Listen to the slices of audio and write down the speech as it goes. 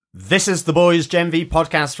This is the Boys Gen V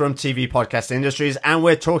podcast from TV Podcast Industries, and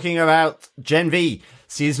we're talking about Gen V,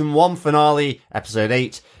 Season 1 finale, Episode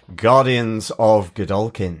 8, Guardians of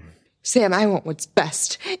Godolkin. Sam, I want what's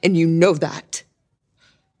best, and you know that.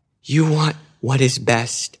 You want what is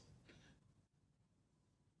best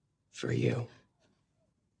for you.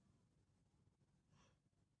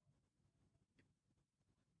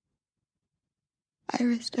 I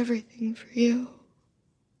risked everything for you.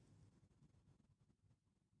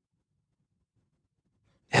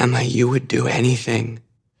 Emma, you would do anything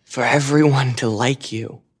for everyone to like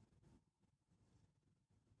you.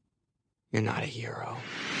 You're not a hero.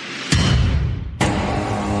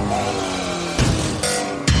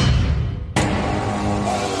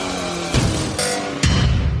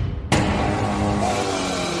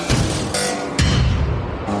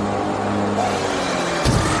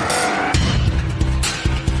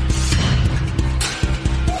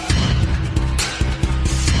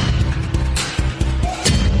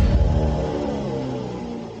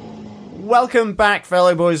 Welcome back,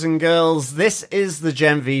 fellow boys and girls. This is the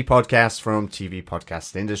Gen V podcast from TV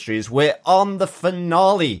Podcast Industries. We're on the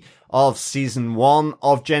finale of Season 1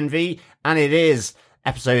 of Gen V, and it is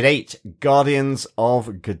Episode 8, Guardians of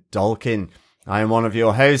Godolkin. I am one of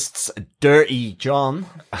your hosts, Dirty John.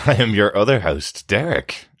 I am your other host,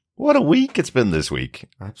 Derek. What a week it's been this week.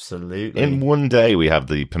 Absolutely. In one day, we have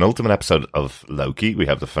the penultimate episode of Loki, we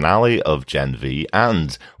have the finale of Gen V,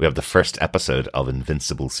 and we have the first episode of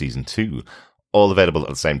Invincible Season 2, all available at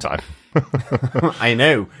the same time. I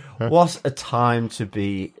know. What a time to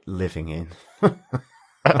be living in.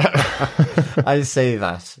 I say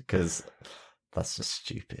that because that's just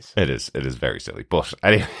stupid. It is very silly. But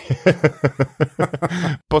anyway,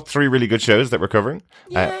 but three really good shows that we're covering.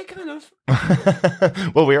 Yeah, kind of.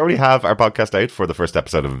 Well, we already have our podcast out for the first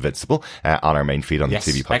episode of Invincible on our main feed on the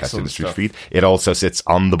TV Podcast Industry feed. It also sits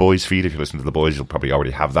on the Boys feed. If you listen to the Boys, you'll probably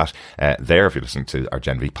already have that there. If you listen to our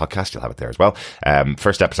Gen V podcast, you'll have it there as well.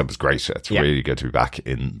 First episode was great. It's really good to be back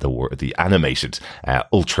in the animated,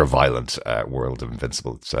 ultra-violent world of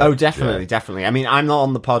Invincible. So, definitely. I mean, I'm not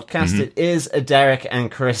on the podcast. It is a Derek and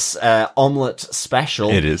Chris omelette special.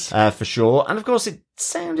 It is. For sure. And of course, it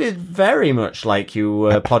sounded very much like you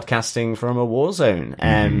were podcasting from a war zone.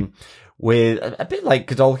 With a bit like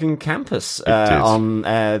Godolkin Campus on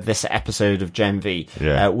this episode of Gen V.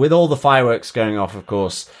 With all the fireworks going off, of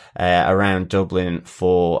course, around Dublin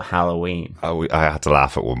for Halloween. I had to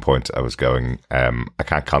laugh at one point. I was going, I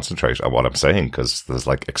can't concentrate on what I'm saying because there's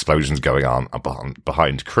like explosions going on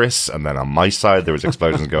behind Chris, and then on my side there was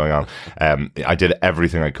explosions going on. I did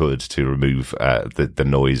everything I could to remove the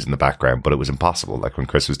noise in the background, but it was impossible. Like when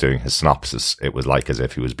Chris was doing his synopsis, it was like as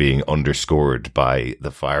if he was being underscored by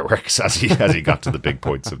the fireworks as he got to the big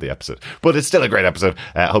points of the episode. But it's still a great episode.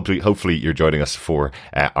 Hopefully you're joining us for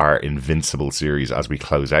our Invincible series as we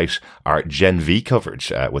close out our Gen V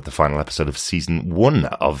coverage with the final episode of Season 1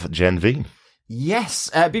 of Gen V.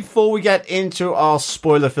 Yes. Before we get into our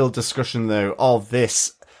spoiler-filled discussion, though, of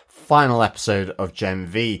this final episode of Gen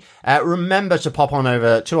V, remember to pop on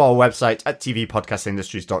over to our website at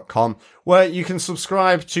tvpodcastindustries.com, where you can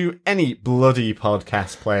subscribe to any bloody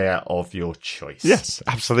podcast player of your choice. Yes,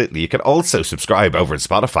 absolutely. You can also subscribe over at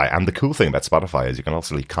Spotify, and the cool thing about Spotify is you can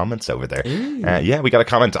also leave comments over there. We got a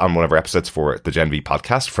comment on one of our episodes for the Gen V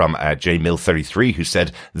podcast from jmill33, who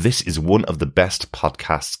said, "This is one of the best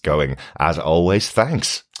podcasts going. As always,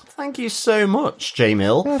 thanks." Thank you so much, J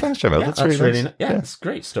Mill. Oh, thanks, J Mill. That's really nice. It's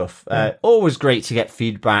great stuff. Always great to get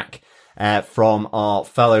feedback from our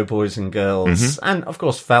fellow boys and girls, and of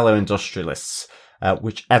course, fellow industrialists.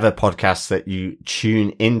 Whichever podcast that you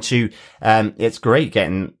tune into, it's great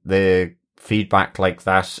getting the feedback like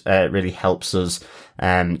that. It really helps us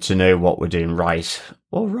to know what we're doing right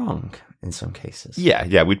or wrong. In some cases.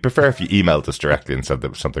 Yeah. We'd prefer if you emailed us directly and said there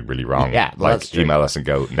was something really wrong. Yeah, well, like email us and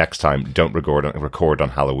go, next time, don't record on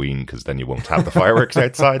Halloween because then you won't have the fireworks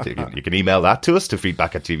outside. You can email that to us to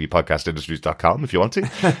feedback@tvpodcastindustries.com if you want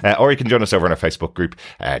to. Or you can join us over in our Facebook group.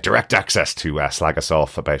 Direct access to slag us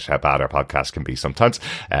off about how bad our podcast can be sometimes.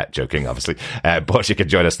 Joking, obviously. But you can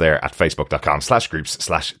join us there at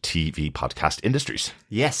facebook.com/groups/tvpodcastindustries.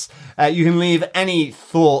 Yes. You can leave any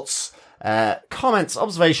thoughts, comments,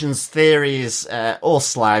 observations, theories, or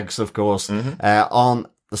slags, of course, on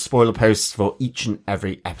the spoiler posts for each and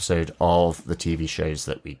every episode of the TV shows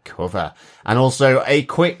that we cover. And also a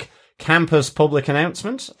quick campus public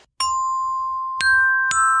announcement.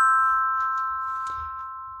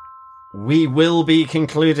 We will be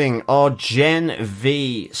concluding our Gen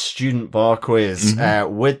V student bar quiz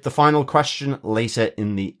with the final question later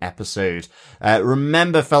in the episode.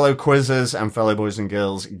 Remember, fellow quizzers and fellow boys and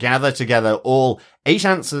girls, gather together all 8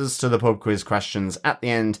 answers to the pub quiz questions at the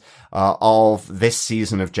end of this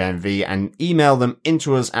season of Gen V and email them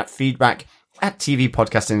into us at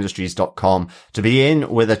feedback@tvpodcastindustries.com to be in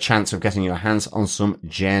with a chance of getting your hands on some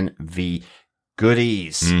Gen V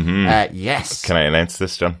goodies. Yes. Can I announce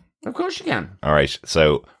this, John? Of course you can. All right.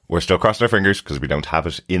 So we're still crossing our fingers because we don't have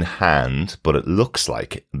it in hand, but it looks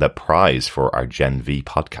like the prize for our Gen V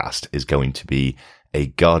podcast is going to be a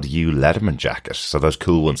God You Letterman jacket. So those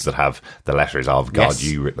cool ones that have the letters of God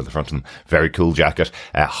You written on the front of them. Very cool jacket.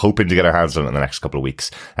 Hoping to get our hands on it in the next couple of weeks.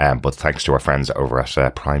 But thanks to our friends over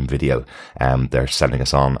at Prime Video, they're sending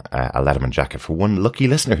us on a Letterman jacket for one lucky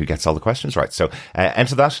listener who gets all the questions right. So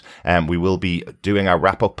enter that. We will be doing our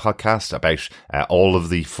wrap-up podcast about all of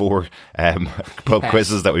the 4 pub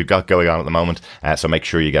quizzes that we've got going on at the moment. So make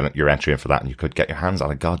sure you get your entry in for that and you could get your hands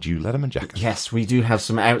on a God You Letterman jacket. Yes, we do have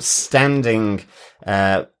some outstanding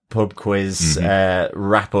pub quiz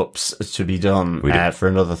wrap-ups to be done for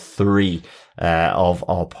another 3 of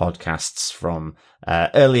our podcasts from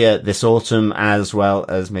earlier this autumn, as well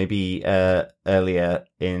as maybe earlier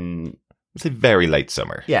in... It's a very late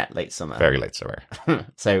summer. Yeah, late summer. Very late summer.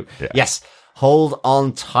 So, yes, hold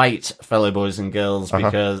on tight, fellow boys and girls,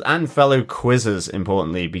 because and fellow quizzers,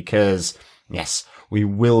 importantly, because, yes, we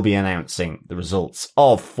will be announcing the results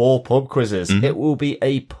of 4 pub quizzes. It will be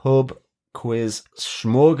a pub quiz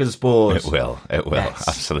smorgasbord. It will. Yes.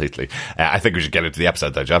 Absolutely. I think we should get into the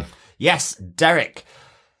episode though, John. Yes, Derek.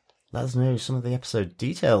 Let us know some of the episode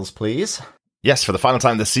details, please. Yes, for the final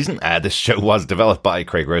time this season, this show was developed by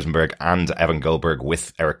Craig Rosenberg and Evan Goldberg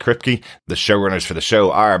with Eric Kripke. The showrunners for the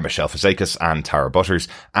show are Michelle Fazekas and Tara Butters,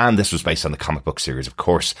 and this was based on the comic book series, of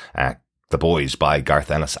course, The Boys by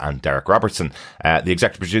Garth Ennis and Derek Robertson. The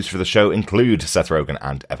executive producers for the show include Seth Rogen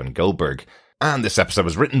and Evan Goldberg. And this episode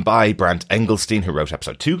was written by Brant Engelstein, who wrote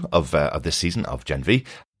episode 2 of this season of Gen V.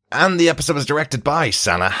 And the episode was directed by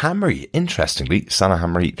Sana Hamry. Interestingly, Sana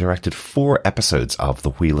Hamry directed 4 episodes of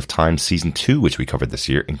The Wheel of Time season 2, which we covered this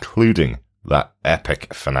year, including that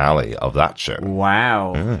epic finale of that show.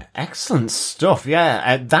 Wow. Excellent stuff.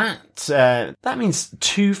 Yeah, that means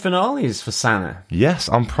 2 finales for Sana. Yes,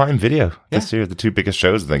 on Prime Video this year. The 2 biggest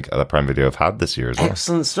shows, I think, that Prime Video have had this year as well.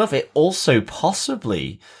 Excellent stuff. It also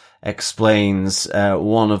possibly explains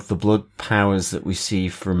one of the blood powers that we see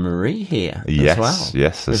from Marie here as well.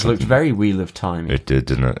 Yes. This looked very Wheel of Time. It did,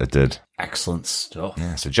 didn't it? It did. Excellent stuff.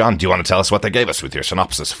 Yeah, so John, do you want to tell us what they gave us with your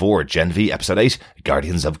synopsis for Gen V Episode 8,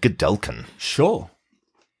 Guardians of Godolkin? Sure.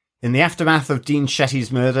 In the aftermath of Dean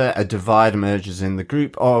Shetty's murder, a divide emerges in the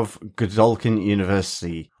group of Godolkin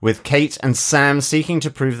University, with Kate and Sam seeking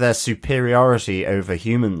to prove their superiority over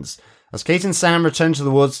humans. As Kate and Sam return to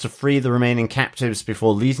the woods to free the remaining captives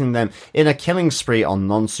before leading them in a killing spree on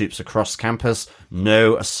non-soups across campus,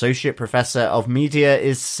 no associate professor of media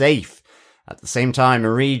is safe. At the same time,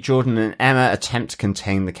 Marie, Jordan and Emma attempt to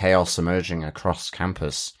contain the chaos emerging across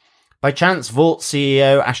campus. By chance, Vault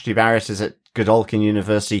CEO Ashley Barrett is at Godolkin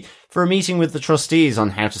University for a meeting with the trustees on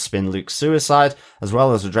how to spin Luke's suicide, as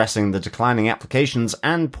well as addressing the declining applications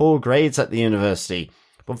and poor grades at the university.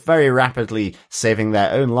 But very rapidly, saving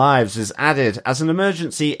their own lives is added as an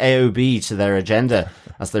emergency AOB to their agenda,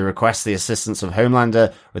 as they request the assistance of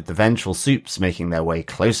Homelander, with the vengeful Soups making their way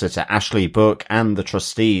closer to Ashley, Book, and the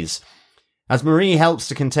trustees. As Marie helps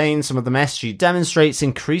to contain some of the mess, she demonstrates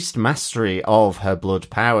increased mastery of her blood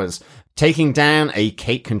powers, taking down a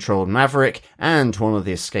Kate-controlled Maverick and one of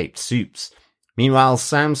the escaped Soups. Meanwhile,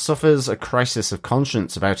 Sam suffers a crisis of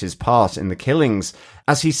conscience about his part in the killings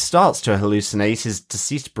as he starts to hallucinate his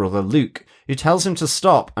deceased brother Luke, who tells him to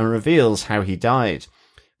stop and reveals how he died.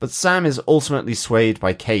 But Sam is ultimately swayed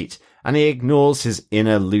by Kate, and he ignores his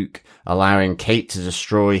inner Luke, allowing Kate to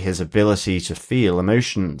destroy his ability to feel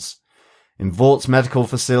emotions. In Vaught's medical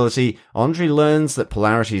facility, Andre learns that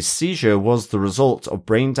Polarity's seizure was the result of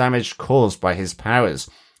brain damage caused by his powers,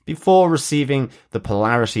 before receiving the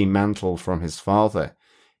Polarity mantle from his father.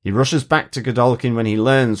 He rushes back to Godolkin when he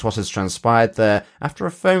learns what has transpired there after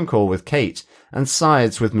a phone call with Kate, and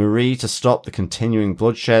sides with Marie to stop the continuing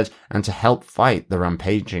bloodshed and to help fight the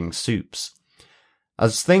rampaging Soups.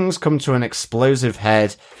 As things come to an explosive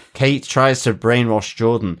head, Kate tries to brainwash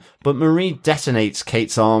Jordan, but Marie detonates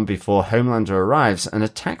Kate's arm before Homelander arrives and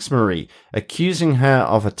attacks Marie, accusing her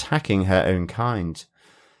of attacking her own kind.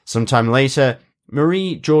 Sometime later,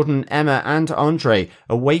 Marie, Jordan, Emma, and Andre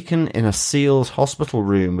awaken in a sealed hospital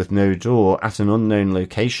room with no door at an unknown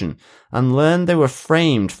location and learn they were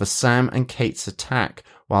framed for Sam and Kate's attack,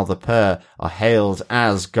 while the pair are hailed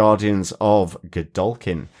as guardians of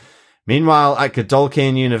Godolkin. Meanwhile, at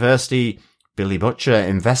Godolkin University, Billy Butcher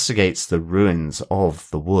investigates the ruins of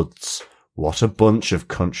the woods. What a bunch of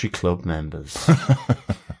country club members.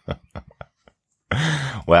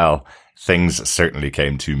 Well, things certainly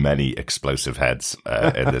came to many explosive heads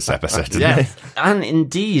in this episode, didn't Yes, and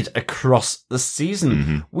indeed, across the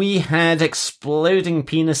season, we had exploding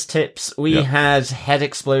penis tips, we had head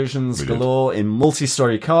explosions galore in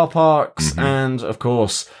multi-story car parks, and, of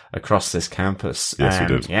course, across this campus. Yes, we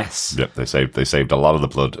did. Yes. Yep, they saved a lot of the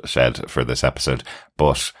blood shed for this episode,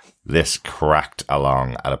 but this cracked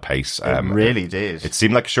along at a pace. It really did. It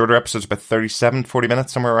seemed like a shorter episode, about 37, 40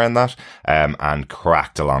 minutes, somewhere around that, and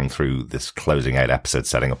cracked along through this closing out episode,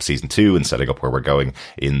 setting up season 2 and setting up where we're going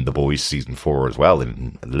in The Boys season 4 as well,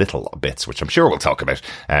 in little bits, which I'm sure we'll talk about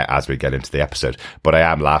as we get into the episode. But I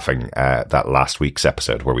am laughing that last week's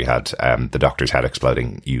episode where we had the doctor's head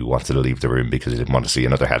exploding. You wanted to leave the room because you didn't want to see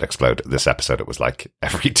another head explode. This episode, it was like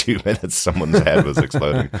every 2 minutes someone's head was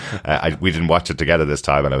exploding. We didn't watch it together this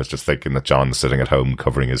time, and I was just thinking that John's sitting at home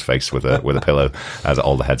covering his face with a pillow as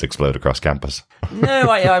all the heads explode across campus. No,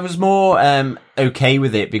 I was more okay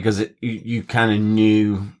with it because you kind of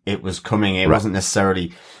knew it was coming. It wasn't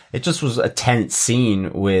necessarily... It just was a tense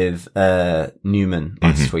scene with Newman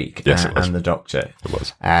last week and the Doctor. It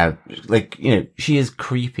was. She is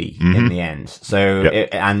creepy in the end. So,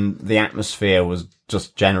 and the atmosphere was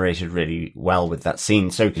just generated really well with that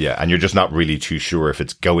scene. So yeah, and you're just not really too sure if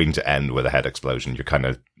it's going to end with a head explosion. You're kind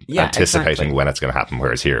of anticipating when it's going to happen,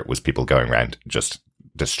 whereas here it was people going around just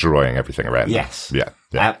destroying everything around them. Yes. Yeah.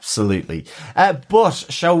 Absolutely. But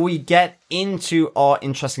shall we get into our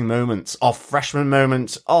interesting moments, our freshman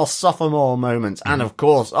moment, our sophomore moment, and of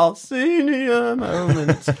course our senior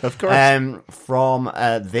moment of course. From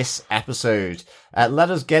this episode.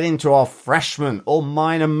 Let us get into our freshman or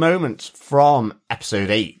minor moment from episode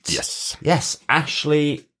 8. Yes,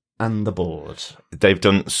 Ashley and the board. They've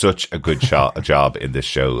done such a good job in this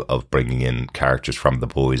show of bringing in characters from The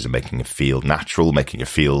Boys and making it feel natural, making it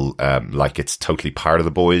feel like it's totally part of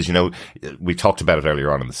The Boys. You know, we talked about it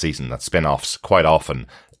earlier on in the season that spin-offs quite often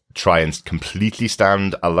try and completely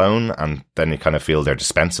stand alone, and then you kind of feel they're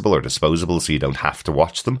dispensable or disposable, so you don't have to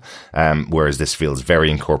watch them. Whereas this feels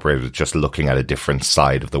very incorporated, just looking at a different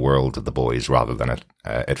side of the world of The Boys rather than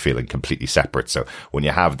it feeling completely separate. So when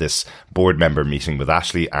you have this board member meeting with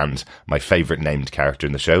Ashley and my favourite named character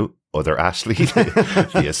in the show, Other Ashley,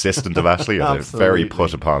 the assistant of Ashley, or the very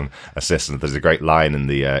put upon assistant. There's a great line in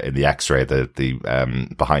the X-ray, the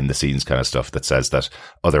behind the scenes kind of stuff that says that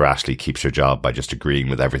Other Ashley keeps her job by just agreeing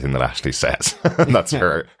with everything that Ashley says. That's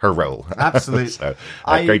her role. Absolutely. So,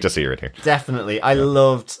 great to see her in here. Definitely. I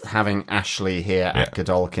loved having Ashley here at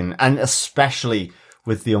Godolkin, and especially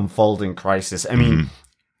with the unfolding crisis. I mean,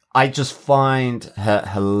 I just find her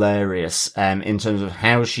hilarious in terms of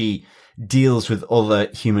how she deals with other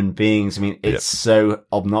human beings. I mean, it's so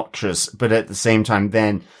obnoxious, but at the same time,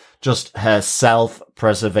 then just her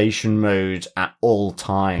self-preservation mode at all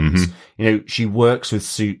times. You know, she works with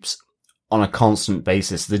soups on a constant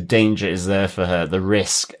basis. The danger is there for her, the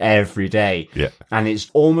risk every day. Yeah. And it's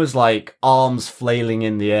almost like arms flailing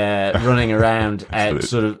in the air, running around,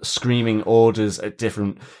 sort of screaming orders at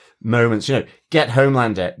different moments. You know, get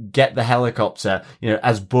Homelander, get the helicopter. You know,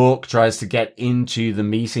 as Bork tries to get into the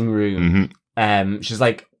meeting room, she's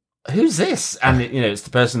like, who's this? And, you know, it's the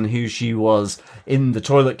person who she was in the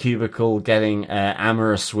toilet cubicle getting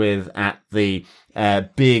amorous with at the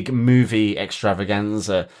big movie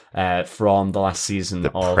extravaganza from the last season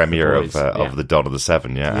the of premiere The Boys. of the Dawn of the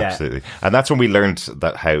Seven. Yeah, absolutely. And that's when we learned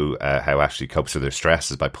that how Ashley copes with her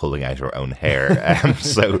stress is by pulling out her own hair.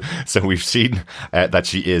 So we've seen that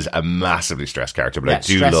she is a massively stressed character, but I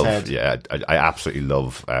do love, I absolutely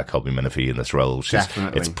love Colby Menifee in this role.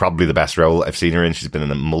 It's probably the best role I've seen her in. She's been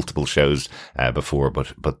in multiple shows before,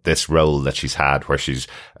 but this role that she's had where she's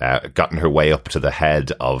gotten her way up to the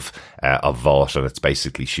head of Vought, and it's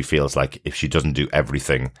basically she feels like if she doesn't do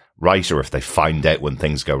everything right, or if they find out when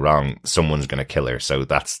things go wrong, someone's going to kill her. So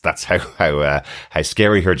that's how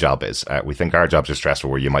scary her job is. We think our jobs are stressful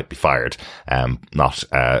where you might be fired, not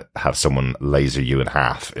have someone laser you in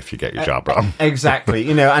half if you get your job wrong. Exactly.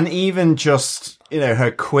 You know, and even just, you know, her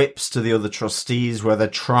quips to the other trustees where they're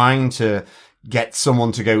trying to get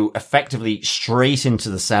someone to go effectively straight into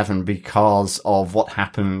the Seven because of what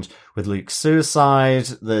happened with Luke's suicide,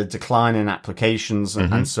 the decline in applications,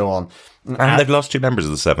 and so on. And they've lost 2 members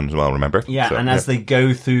of the Seven as well, remember? Yeah, so, and as they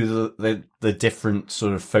go through the the different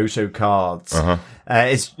sort of photo cards.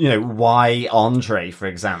 It's, you know, why Andre, for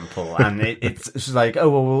example. And it's like, oh,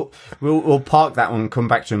 well, we'll park that one, come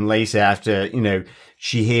back to him later after, you know,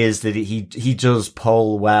 she hears that he does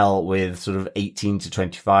poll well with sort of 18 to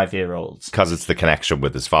 25-year-olds. Because it's the connection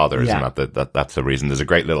with his father, isn't it? That's the reason. There's a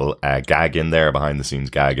great little gag in there, behind the scenes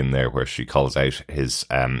gag in there, where she calls out his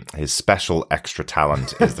special extra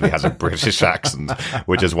talent is that he has a British accent,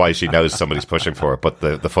 which is why she knows somebody's pushing for it. But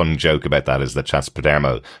the fun joke about that is that Chance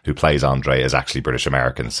Padermo, who plays Andre, is actually British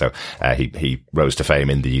American. So he rose to fame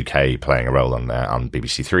in the UK playing a role on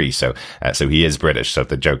BBC Three. So he is British. So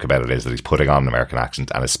the joke about it is that he's putting on an American accent,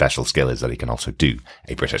 and his special skill is that he can also do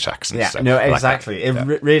a British accent. Yeah, so no, exactly.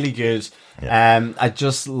 Really good. Yeah. I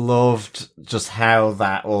just loved just how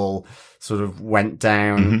that all sort of went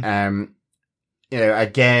down. You know,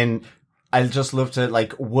 again, I just loved it.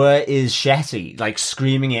 Like, where is Shetty? Like,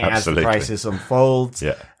 screaming it as the crisis unfolds.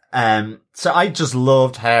 Yeah. So I just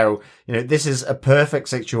loved how, you know, this is a perfect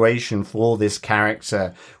situation for this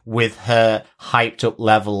character with her hyped up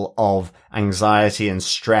level of anxiety and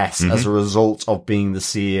stress as a result of being the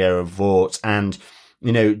CEO of Vought, and,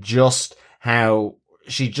 you know, just how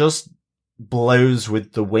she just blows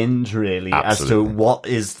with the wind, really, as to what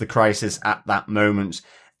is the crisis at that moment.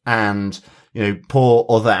 And, you know, poor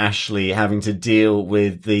other Ashley having to deal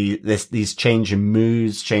with these changing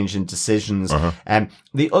moods, changing decisions.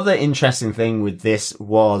 The other interesting thing with this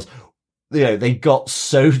was, you know, they got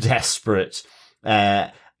so desperate,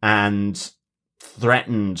 and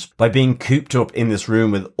threatened by being cooped up in this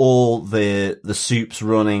room with all the soups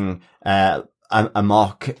running,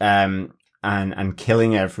 amok, and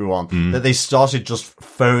killing everyone, that they started just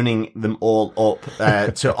phoning them all up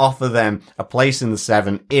to offer them a place in the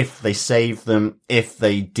Seven if they save them, if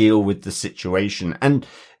they deal with the situation. And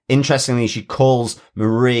interestingly, she calls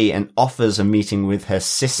Marie and offers a meeting with her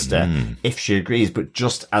sister if she agrees, but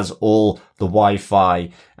just as all the Wi-Fi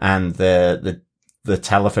and the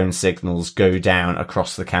telephone signals go down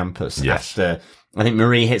across the campus after, I think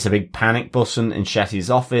Marie hits a big panic button in Shetty's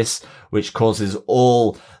office, which causes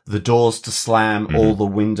all the doors to slam, all the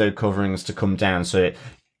window coverings to come down. So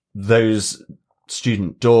those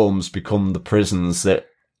student dorms become the prisons that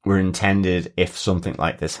were intended if something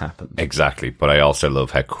like this happened. Exactly. But I also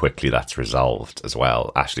love how quickly that's resolved as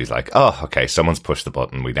well. Ashley's like, oh, okay, someone's pushed the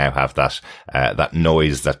button. We now have that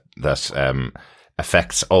noise that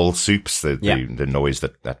affects all soups, the noise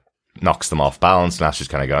that knocks them off balance, and Ashley's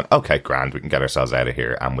kind of going, okay, grand, we can get ourselves out of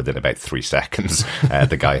here. And within about 3 seconds,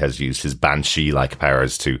 the guy has used his banshee-like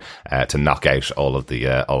powers to knock out all of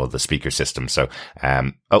the speaker systems. So,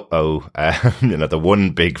 you know, the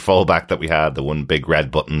one big fallback that we had, the one big red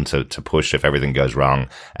button to push if everything goes wrong,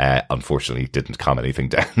 unfortunately didn't calm anything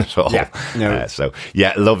down at all. Yeah, no. So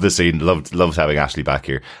yeah, love the scene, loved having Ashley back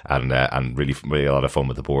here, and really a lot of fun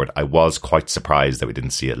with the board. I was quite surprised that we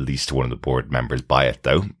didn't see at least one of the board members buy it,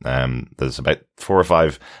 though. There's about 4 or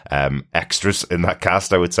 5 extras in that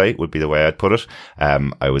cast, I would say, would be the way I'd put it.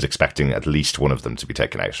 I was expecting at least one of them to be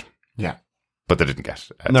taken out. Yeah. But they didn't get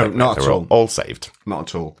no, not at all. All saved. Not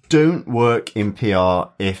at all. Don't work in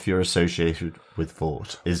PR if you're associated with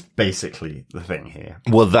Vought, is basically the thing here.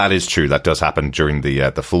 Well, that is true. That does happen during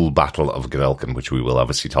the full battle of Godolkin, which we will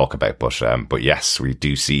obviously talk about. But yes, we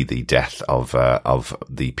do see the death of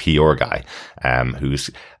the PR guy, who's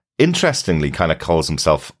interestingly kind of calls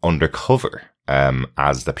himself undercover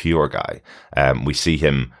as the PR guy. We see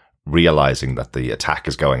him realizing that the attack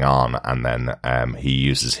is going on, and then he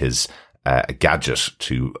uses his gadget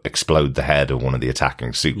to explode the head of one of the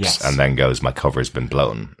attacking soups, and then goes, my cover's been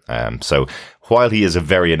blown. So while he is a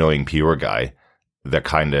very annoying PR guy, they're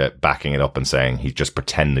kind of backing it up and saying he's just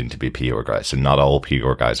pretending to be a PR guy. So not all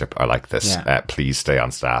PR guys are like this. Please stay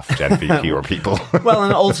on staff, Gen V PR people. Well,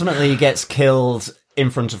 and ultimately he gets killed in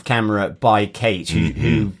front of camera by Kate,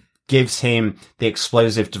 who gives him the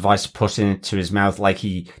explosive device put into his mouth, like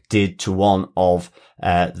he did to one of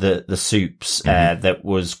the soups that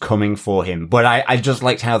was coming for him. But I just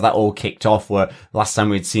liked how that all kicked off, where last time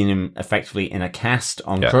we'd seen him effectively in a cast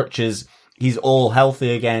on crutches. He's all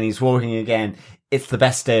healthy again. He's walking again. It's the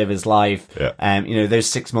best day of his life. You know, those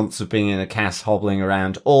 6 months of being in a cast, hobbling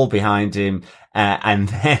around, all behind him. And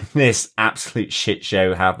then this absolute shit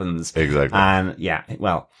show happens. Exactly. And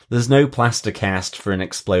well, there's no plaster cast for an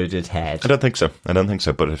exploded head. I don't think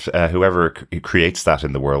so. But if, whoever creates that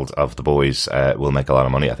in the world of the boys will make a lot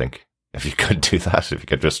of money, I think. If you could do that, if you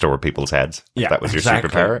could restore people's heads, if that was your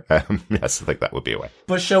superpower. Yes, I think that would be a way.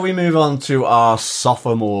 But shall we move on to our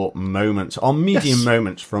sophomore moment, our medium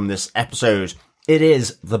moment from this episode? It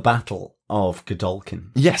is the Battle of Godolkin.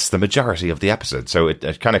 Yes, the majority of the episode. So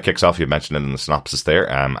it kind of kicks off, you mentioned it in the synopsis there,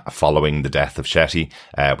 following the death of Shetty.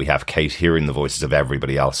 We have Kate hearing the voices of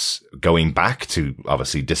everybody else, going back to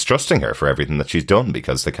obviously distrusting her for everything that she's done,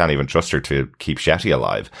 because they can't even trust her to keep Shetty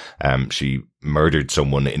alive. She murdered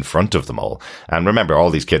someone in front of them all. And remember,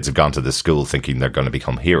 all these kids have gone to this school thinking they're going to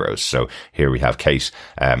become heroes. So here we have Kate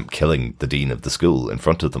killing the dean of the school in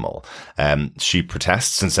front of them all. She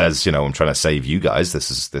protests and says, you know, I'm trying to save you guys.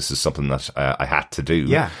 This is something that I had to do.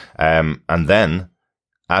 Yeah. And then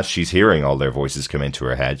as she's hearing all their voices come into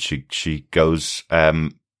her head, she goes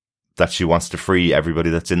that she wants to free everybody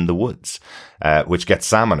that's in the woods, which gets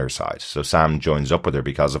Sam on her side. So Sam joins up with her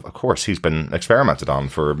because of course, he's been experimented on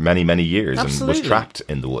for many, many years. Absolutely. And was trapped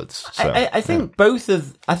in the woods. So, I think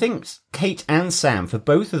I think Kate and Sam, for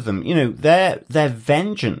both of them, you know, their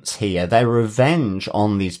vengeance here, their revenge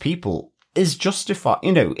on these people is justified.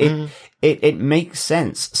 You know, it makes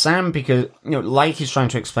sense. Sam, because, you know, like he's trying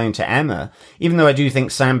to explain to Emma, even though I do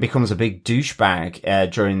think Sam becomes a big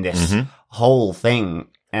douchebag during this whole thing,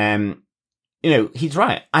 you know, he's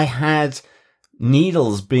right. I had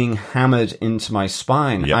needles being hammered into my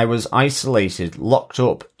spine. Yep. I was isolated, locked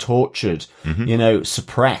up, tortured, you know,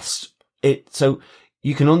 suppressed. So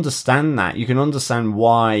you can understand that. You can understand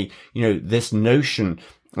why, you know, this notion,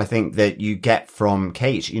 I think, that you get from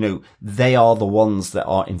Kate, you know, they are the ones that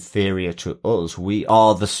are inferior to us. We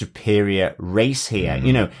are the superior race here,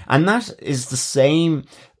 you know, and that is the same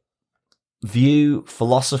view,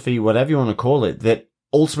 philosophy, whatever you want to call it, that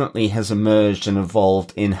ultimately has emerged and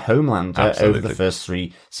evolved in Homelander over the first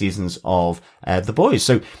 3 seasons of The Boys.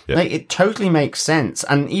 So like, it totally makes sense.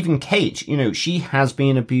 And even Kate, you know, she has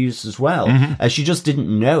been abused as well. She just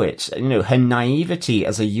didn't know it. You know, her naivety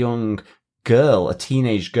as a young girl, a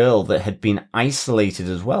teenage girl that had been isolated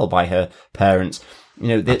as well by her parents. You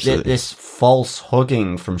know, this false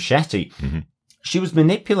hugging from Shetty. She was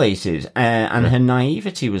manipulated, and her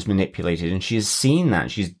naivety was manipulated, and she has seen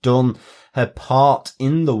that. She's done her part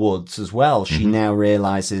in the woods as well. She now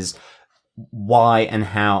realizes why and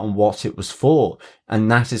how and what it was for. And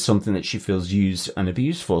that is something that she feels used and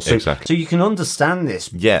abused for. So, so you can understand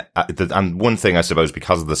this. Yeah. And one thing, I suppose,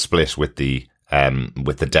 because of the split with the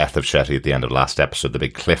death of Shetty at the end of the last episode, the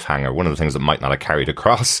big cliffhanger, one of the things that might not have carried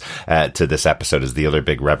across to this episode is the other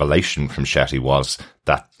big revelation from Shetty was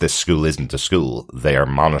that this school isn't a school. They are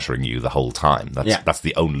monitoring you the whole time. That's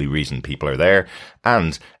the only reason people are there.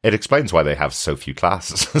 And it explains why they have so few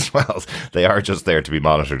classes as well. They are just there to be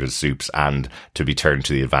monitored as soups and to be turned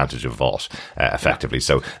to the advantage of Vought, effectively.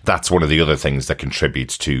 So that's one of the other things that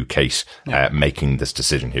contributes to Kate making this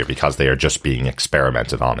decision here, because they are just being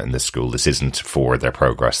experimented on in this school. This isn't for their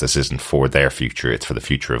progress. This isn't for their future. It's for the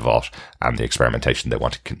future of Vought and the experimentation they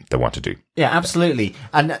want to do. Yeah, absolutely.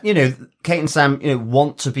 And, you know, Kate and Sam, you know,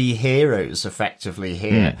 want to be heroes effectively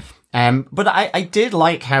here. But I did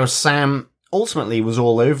like how Sam ultimately was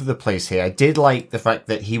all over the place here. I did like the fact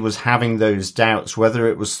that he was having those doubts, whether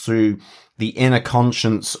it was through the inner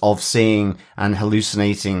conscience of seeing and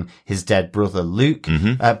hallucinating his dead brother Luke,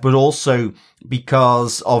 but also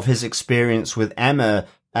because of his experience with Emma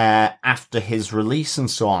after his release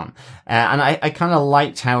and so on. And I kind of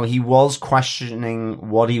liked how he was questioning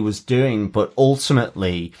what he was doing, but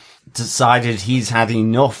ultimately decided he's had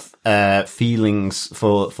enough feelings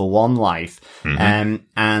for one life,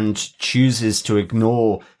 and chooses to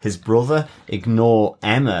ignore his brother, ignore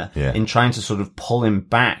Emma, in trying to sort of pull him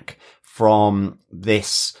back from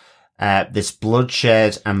this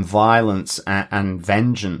bloodshed and violence and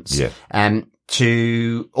vengeance.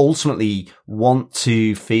 To ultimately want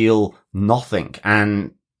to feel nothing.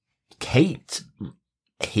 And Kate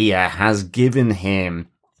here has given him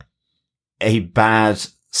a bad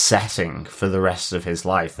setting for the rest of his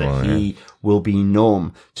life, that he will be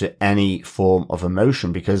numb to any form of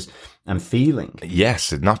emotion and feeling.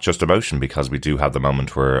 Yes, not just emotion, because we do have the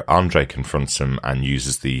moment where Andre confronts him and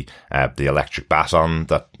uses the electric baton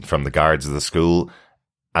that from the guards of the school.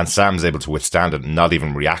 And Sam's able to withstand it and not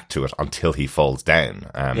even react to it until he falls down.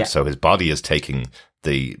 So his body is taking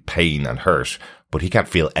the pain and hurt, but he can't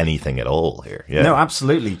feel anything at all here. No,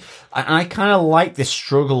 absolutely. I kind of like this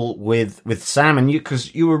struggle with Sam, and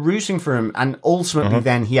because you were rooting for him, and ultimately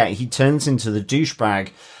then he turns into the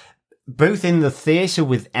douchebag, both in the theatre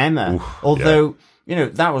with Emma, although, you know,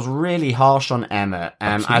 that was really harsh on Emma.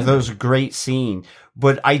 I thought it was a great scene.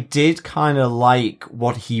 But I did kind of like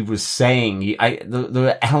what he was saying. There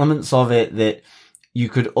were elements of it that you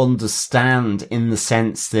could understand, in the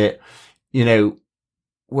sense that, you know,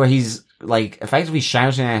 where he's like effectively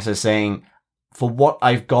shouting at her saying, for what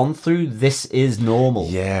I've gone through, this is normal.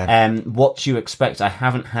 What do you expect? I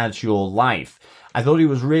haven't had your life. I thought he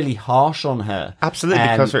was really harsh on her. Absolutely,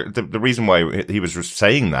 because the reason why he was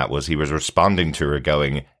saying that was he was responding to her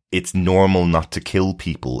going, it's normal not to kill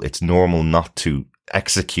people. It's normal not to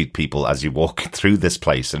execute people as you walk through this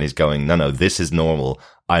place. And he's going, no, this is normal.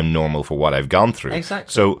 I'm normal for what I've gone through.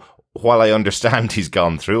 Exactly. So while I understand he's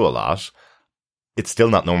gone through a lot, it's still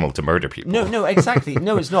not normal to murder people. No, exactly.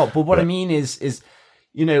 No, it's not. But what I mean is,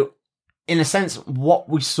 you know, in a sense, what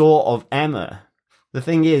we saw of Emma, the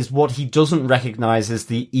thing is, what he doesn't recognize is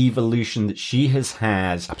the evolution that she has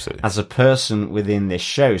had as a person within this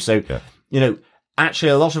show. So, you know,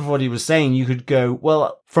 actually, a lot of what he was saying, you could go,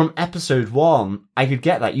 well, from episode 1, I could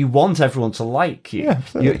get that. You want everyone to like you. Yeah,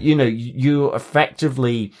 you know, you're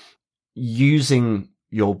effectively using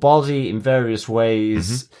your body in various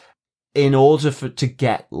ways in order to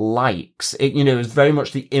get likes. It, you know, it's very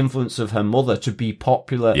much the influence of her mother to be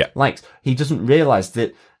popular likes. He doesn't realize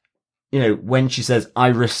that, you know, when she says, I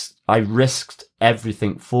risked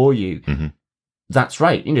everything for you. That's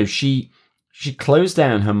right. You know, she closed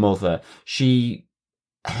down her mother. She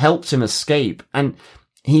helped him escape, and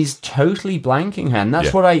he's totally blanking her. And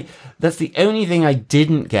that's that's the only thing I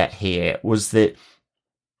didn't get here, was that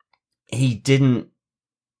he didn't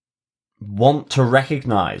want to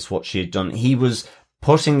recognize what she had done. He was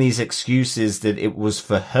putting these excuses that it was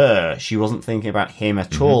for her. She wasn't thinking about him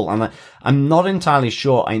at all. And I'm not entirely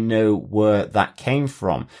sure I know where that came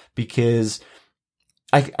from, because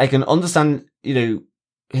I can understand, you know,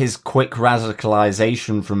 his quick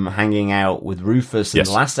radicalization from hanging out with Rufus in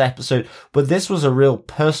the last episode, but this was a real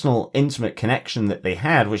personal, intimate connection that they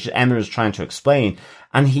had, which Emma is trying to explain,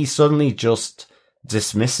 and he suddenly just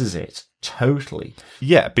dismisses it totally.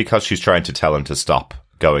 Yeah, because she's trying to tell him to stop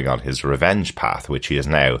going on his revenge path, which he is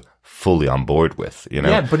now fully on board with, you know?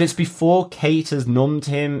 Yeah, but it's before Kate has numbed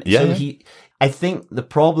him. So I think the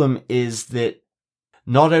problem is that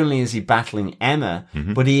not only is he battling Emma,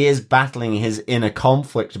 but he is battling his inner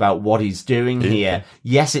conflict about what he's doing here.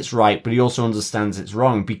 Yes, it's right, but he also understands it's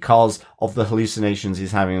wrong because of the hallucinations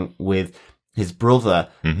he's having with his brother,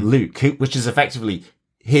 Luke, which is effectively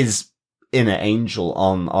his inner angel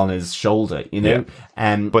on his shoulder, you know?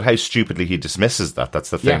 But how stupidly he dismisses that. That's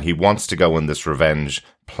the thing. He wants to go on this revenge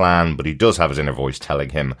plan, but he does have his inner voice telling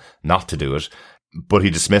him not to do it. But he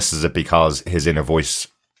dismisses it because his inner voice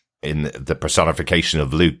in the personification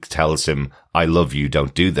of Luke tells him, I love you,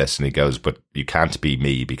 don't do this. And he goes, but you can't be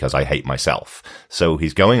me because I hate myself. So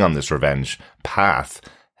he's going on this revenge path,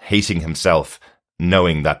 hating himself,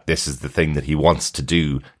 knowing that this is the thing that he wants to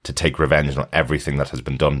do, to take revenge on everything that has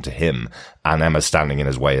been done to him. And Emma's standing in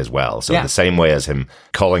his way as well. So in the same way as him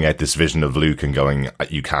calling out this vision of Luke and going,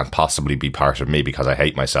 you can't possibly be part of me because I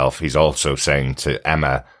hate myself, he's also saying to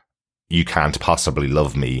Emma, you can't possibly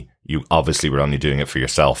love me. You obviously were only doing it for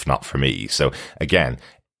yourself, not for me. So again,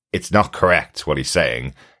 it's not correct what he's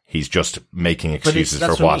saying. He's just making excuses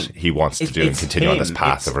for what he wants to do and continue on this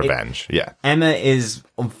path of revenge. Emma is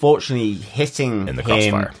unfortunately hitting in the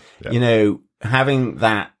crossfire. You know, having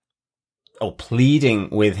that, or pleading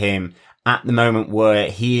with him at the moment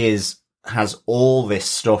where he has all this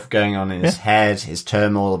stuff going on in his head, his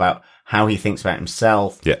turmoil about how he thinks about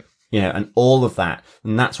himself. You know, and all of that.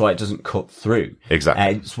 And that's why it doesn't cut through. Exactly.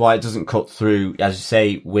 It's why it doesn't cut through, as you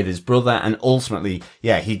say, with his brother. And ultimately,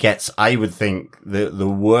 he gets, I would think, the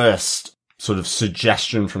worst sort of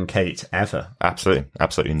suggestion from Kate ever. Absolutely. No,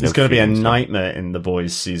 it's going to be a nightmare in The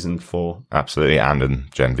Boys season 4. Absolutely. And in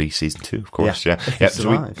Gen V season 2, of course.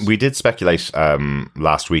 So we did speculate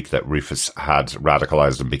last week that Rufus had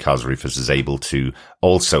radicalized him because Rufus is able to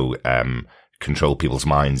also control people's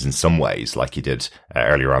minds in some ways, like he did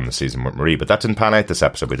earlier on the season with Marie, but that didn't pan out this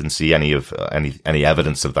episode. We didn't see any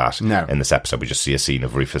evidence of that in this episode. We just see a scene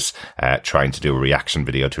of Rufus trying to do a reaction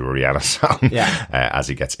video to a Rihanna song as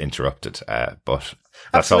he gets interrupted. But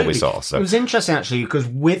that's all we saw. So it was interesting actually, because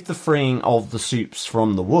with the freeing of the soups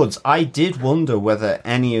from the woods, I did wonder whether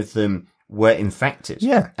any of them were infected.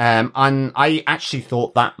 And I actually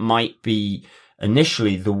thought that might be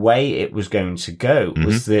initially the way it was going to go,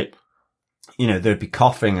 was that, you know, there'd be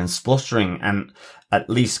coughing and spluttering, and at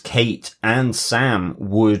least Kate and Sam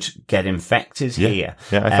would get infected here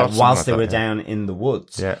whilst they were down in the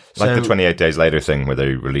woods. Like the 28 days later thing where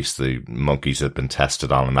they released the monkeys that had been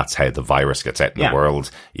tested on, and that's how the virus gets out in the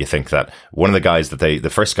world. You think that one of the guys the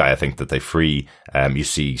first guy I think that they free, you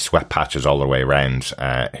see sweat patches all the way around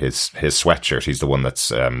his sweatshirt. He's the one that's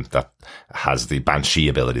that has the banshee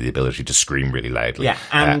ability, the ability to scream really loudly.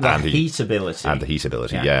 And the heat ability. And the heat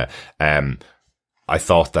ability, I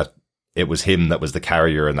thought that it was him that was the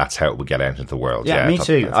carrier, and that's how it would get out into the world. Me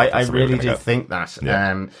too. I really did think that.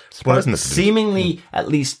 But seemingly, at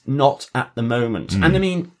least not at the moment. And I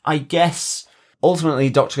mean, I guess ultimately,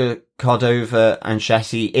 Dr. Cordova and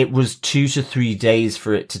Shetty, it was 2 to 3 days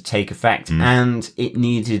for it to take effect, and it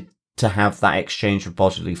needed to have that exchange of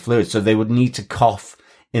bodily fluid. So they would need to cough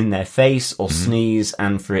in their face or sneeze,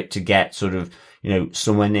 and for it to get sort of,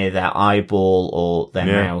 somewhere near their eyeball or their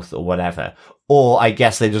mouth or whatever. Or I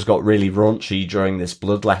guess they just got really raunchy during this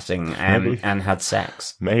bloodletting and had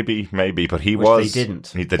sex. Maybe, but they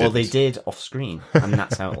didn't. Or they did off screen, and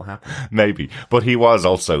that's how it'll happen. Maybe. But he was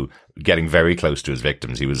also getting very close to his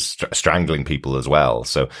victims. He was strangling people as well.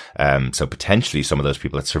 So potentially some of those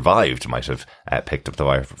people that survived might have picked up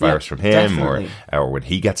the virus from him, or when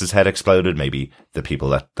he gets his head exploded, maybe the people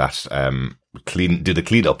that do the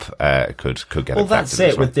clean up could get infected. Well, that's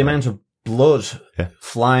it. With the amount of blood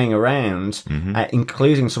flying around,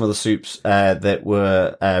 including some of the soups that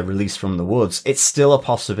were released from the woods, it's still a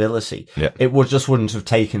possibility. Yeah. It wouldn't have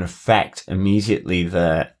taken effect immediately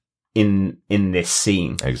there in this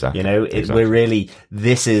scene. Exactly. We're really,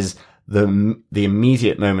 this is the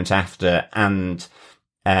immediate moment after, and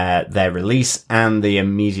their release, and the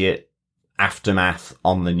immediate aftermath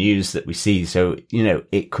on the news that we see. So,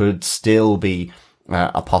 it could still be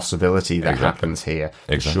a possibility that happens here.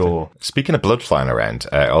 Exactly. Sure. Speaking of blood flying around,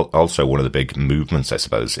 also one of the big movements, I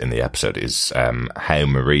suppose, in the episode is how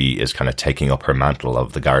Marie is kind of taking up her mantle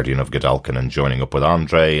of the Guardian of Godolkin and joining up with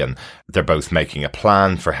Andre, and they're both making a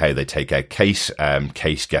plan for how they take out Kate.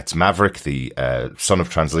 Kate gets Maverick, the son of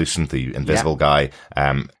Translucent, the invisible guy,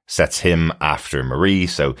 sets him after Marie,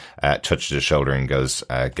 so touches his shoulder and goes,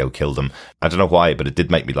 go kill them. I don't know why, but it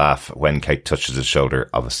did make me laugh when Kate touches his shoulder.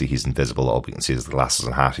 Obviously, he's invisible. All we can see is the glasses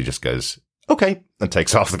and hat. He just goes, okay, and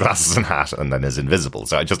takes off the glasses and hat, and then is invisible.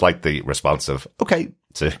 So I just like the response of, okay,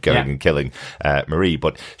 to going and killing Marie.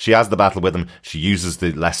 But she has the battle with him. She uses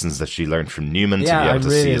the lessons that she learned from Newman to be able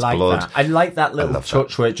to see his blood. That. I like that little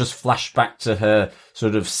touch where it just flashed back to her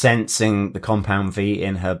sort of sensing the compound V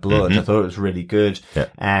in her blood. I thought it was really good. Yeah.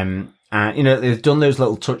 They've done those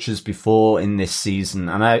little touches before in this season,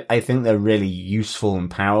 and I think they're really useful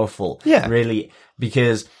and powerful. Yeah. Really,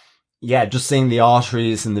 because just seeing the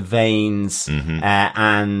arteries and the veins,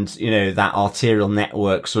 and, that arterial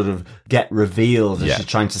network sort of get revealed as she's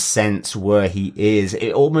trying to sense where he is.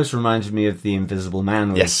 It almost reminded me of The Invisible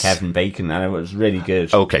Man with Kevin Bacon, and it was really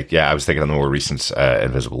good. Okay, yeah, I was thinking of the more recent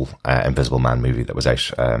Invisible Man movie that was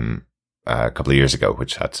out a couple of years ago,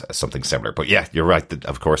 which had something similar. But yeah, you're right.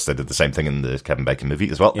 Of course, they did the same thing in the Kevin Bacon movie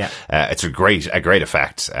as well. Yeah. It's a great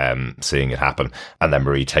effect, seeing it happen. And then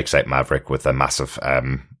Marie takes out Maverick with a massive,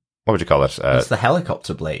 what would you call it? It's the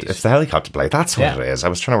helicopter blade. It's the helicopter blade. That's what it is. I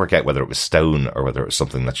was trying to work out whether it was stone or whether it was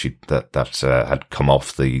something that had come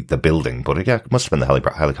off the building. But it must have been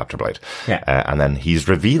the helicopter blade. Yeah. And then he's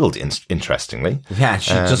revealed, interestingly. Yeah,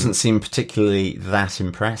 she doesn't seem particularly that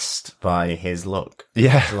impressed by his look.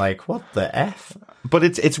 Yeah. She's like, what the F? But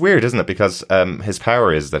it's weird, isn't it? Because his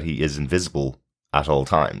power is that he is invisible at all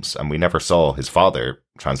times, and we never saw his father,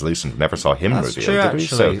 Translucent, never saw him revealed. True,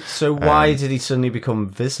 actually. So why did he suddenly become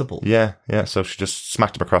visible? Yeah. So she just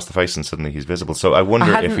smacked him across the face, and suddenly he's visible. So I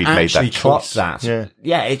wonder if he'd made that choice. That.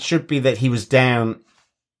 Yeah, it should be that he was down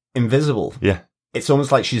invisible. Yeah. It's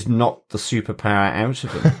almost like she's knocked the superpower out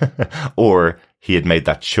of him. Or he had made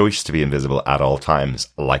that choice to be invisible at all times,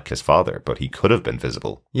 like his father, but he could have been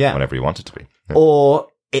visible whenever he wanted to be. Yeah. Or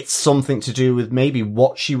it's something to do with maybe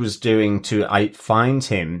what she was doing to find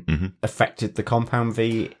him affected the compound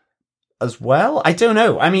V as well. I don't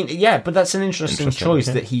know. I mean, but that's an interesting choice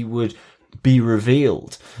that he would be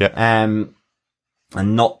revealed, and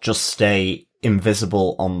not just stay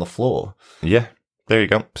invisible on the floor. Yeah. There you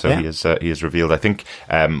go. So he is revealed. I think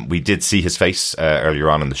we did see his face earlier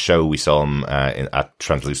on in the show. We saw him at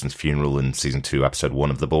Translucent's funeral in season 2, episode 1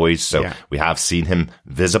 of The Boys. So we have seen him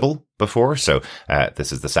visible before. So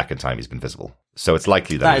this is the second time he's been visible. So it's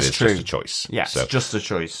likely that it is just a choice. Yeah, so, it's just a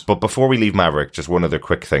choice. But before we leave Maverick, just one other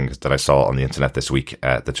quick thing that I saw on the internet this week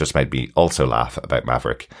that just made me also laugh about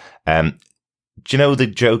Maverick. Do you know the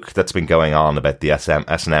joke that's been going on about the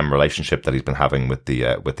S&M relationship that he's been having with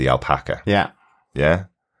the alpaca? Yeah. Yeah.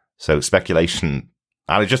 So speculation,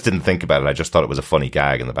 and I just didn't think about it. I just thought it was a funny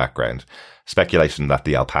gag in the background. Speculation that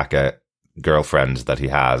the alpaca girlfriend that he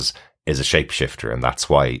has is a shapeshifter, and that's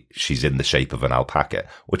why she's in the shape of an alpaca,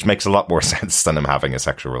 which makes a lot more sense than him having a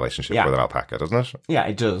sexual relationship with an alpaca, doesn't it? Yeah,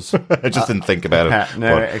 it does. I just didn't think about it.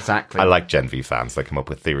 No, exactly. I like Gen V fans. They come up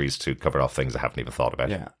with theories to cover off things I haven't even thought about.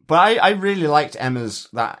 Yeah. But I really liked Emma's,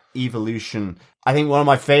 that evolution I think one of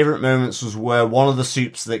my favorite moments was where one of the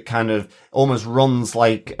soups that kind of almost runs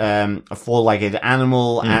like a four-legged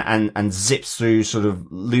animal and zips through, sort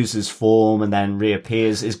of loses form and then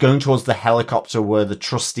reappears, is going towards the helicopter where the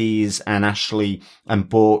trustees and Ashley and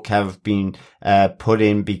Bourke have been put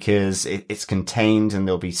in because it's contained and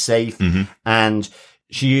they'll be safe. And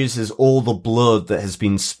she uses all the blood that has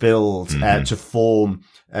been spilled to form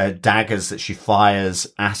daggers that she fires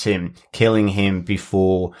at him, killing him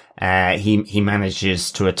before he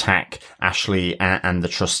manages to attack Ashley and the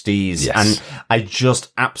trustees. Yes. And I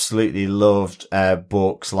just absolutely loved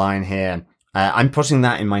Bourke's line here. I'm putting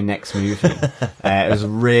that in my next movie. It was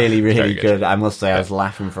really, really good. I must say, I was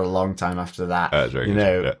laughing for a long time after that. Very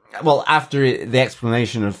good. Well, after the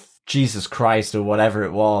explanation of Jesus Christ or whatever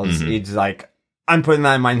it was, it's like, I'm putting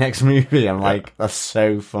that in my next movie. I'm like, that's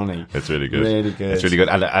so funny. It's really good. Really good. It's really good.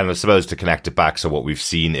 And I suppose to connect it back, so what we've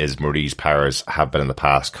seen is Marie's powers have been in the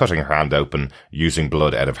past cutting her hand open, using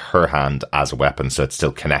blood out of her hand as a weapon, so it's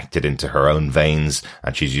still connected into her own veins,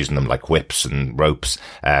 and she's using them like whips and ropes.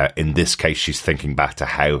 In this case, she's thinking back to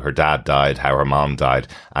how her dad died, how her mom died,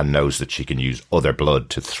 and knows that she can use other blood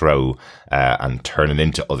to throw and turn it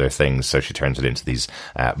into other things, so she turns it into these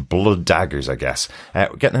blood daggers, I guess.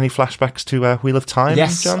 Getting any flashbacks to Wheel of Time,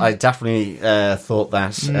 yes, John? I definitely thought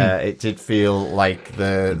that. It did feel like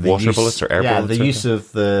the water use, bullets or air bullets? the use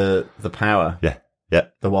of the power. Yeah.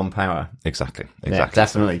 The one power. Exactly. Yeah,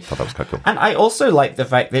 definitely. So I thought that was quite cool. And I also like the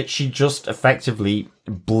fact that she just effectively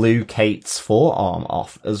blew Kate's forearm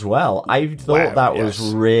off as well. I thought that was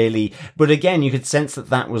really... But again, you could sense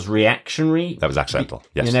that was reactionary. That was accidental,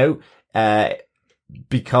 yes. You know,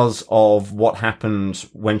 because of what happened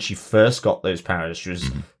when she first got those powers. She was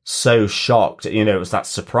so shocked. You know, it was that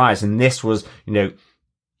surprise. And this was, you know,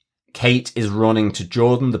 Kate is running to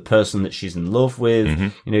Jordan, the person that she's in love with.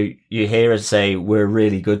 You know, you hear her say, we're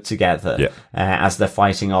really good together, as they're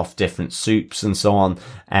fighting off different soups and so on.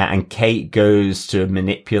 And Kate goes to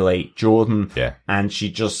manipulate Jordan. And she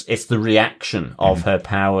just, it's the reaction of her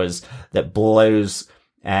powers that blows,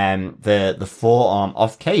 the forearm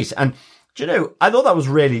off Kate. And, do you know, I thought that was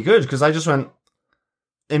really good because I just went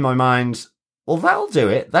in my mind, well, that'll do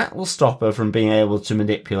it. That will stop her from being able to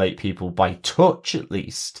manipulate people by touch, at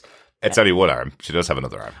least. It's only one arm. She does have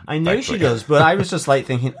another arm. I know she does, but I was just like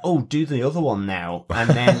thinking, oh, do the other one now. And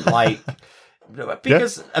then like,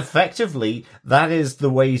 because effectively that is the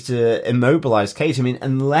way to immobilize Kate. I mean,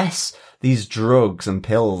 unless these drugs and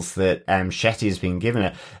pills that Shetty has been given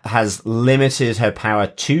her has limited her power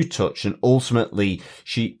to touch, and ultimately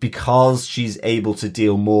because she's able to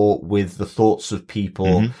deal more with the thoughts of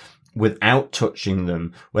people without touching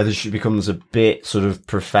them, whether she becomes a bit sort of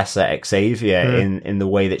Professor Xavier in the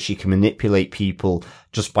way that she can manipulate people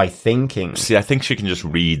just by thinking. See, I think she can just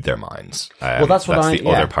read their minds. Well, that's the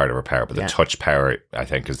other part of her power, but the touch power, I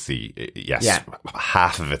think, is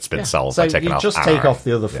half of it's been solved by taking off. So you just take off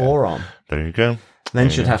the other forearm. There you go. Then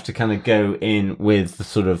she'd have to kind of go in with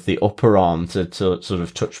the upper arm to sort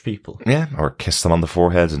of touch people. Yeah, or kiss them on the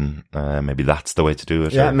forehead, and maybe that's the way to do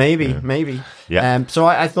it. Yeah, maybe. Yeah. So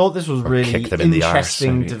I thought this was really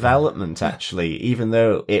interesting development, actually, even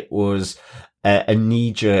though it was a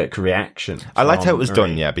knee-jerk reaction. I liked how it was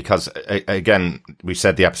done, because, again, we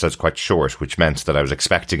said the episode's quite short, which meant that I was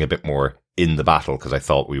expecting a bit more in the battle, because I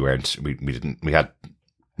thought we had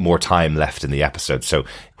more time left in the episode. So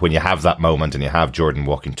when you have that moment and you have Jordan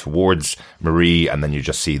walking towards Marie, and then you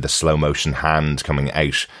just see the slow motion hand coming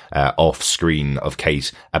out off screen of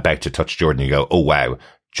Kate about to touch Jordan, you go, oh wow,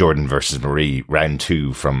 Jordan versus Marie, round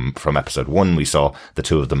 2 from episode 1. We saw the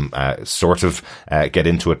two of them get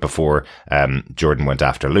into it before Jordan went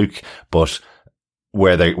after Luke, but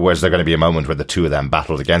was there going to be a moment where the two of them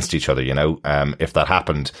battled against each other? You know, if that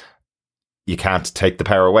happened, you can't take the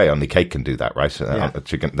power away. Only Kate can do that, right?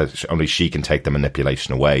 Only she can take the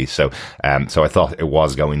manipulation away. So I thought it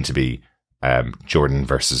was going to be Jordan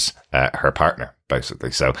versus her partner,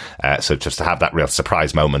 basically. So just to have that real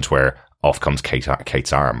surprise moment where off comes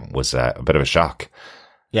Kate's arm was a bit of a shock.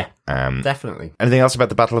 Yeah, definitely. Anything else about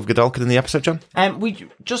the Battle of Godolkin in the episode, John? We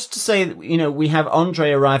just to say, we have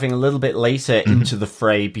Andre arriving a little bit later into the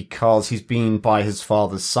fray because he's been by his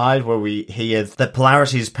father's side, where we hear that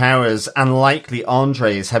Polarity's powers, and likely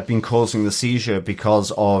Andre's, have been causing the seizure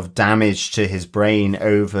because of damage to his brain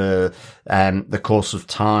over the course of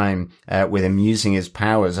time with him using his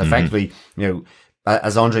powers. Effectively,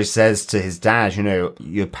 as Andre says to his dad,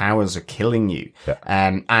 your powers are killing you.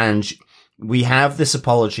 Yeah. And we have this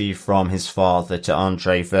apology from his father to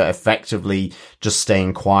Andre for effectively just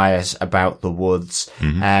staying quiet about the woods.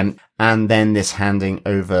 And then this handing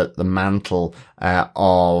over the mantle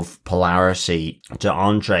of Polarity to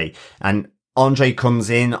Andre. And Andre comes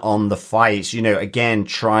in on the fight, again,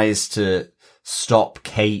 tries to stop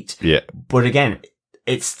Kate. Yeah. But again,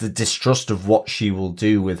 it's the distrust of what she will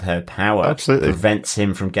do with her power. Absolutely. Prevents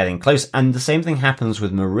him from getting close. And the same thing happens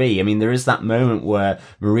with Marie. I mean, there is that moment where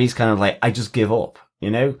Marie's kind of like, I just give up,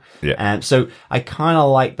 Yeah. So I kind of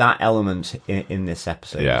like that element in this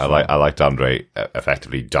episode. Yeah, I liked Andre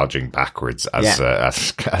effectively dodging backwards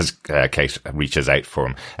as Kate reaches out for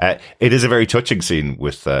him. It is a very touching scene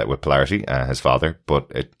with Polarity, his father,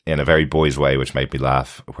 but in a very boys' way, which made me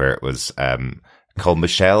laugh, where it was called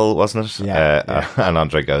Michelle, wasn't it? Yeah. And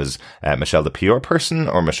Andre goes, Michelle the PR person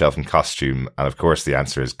or Michelle from costume? And of course the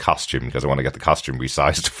answer is costume, because I want to get the costume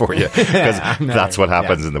resized for you, because that's what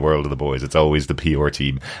happens in the world of the boys. It's always the PR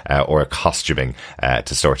team or costuming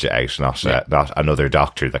to sort you out, not another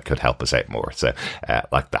doctor that could help us out more. So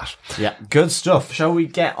like that. Yeah, good stuff. Shall we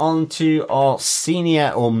get on to our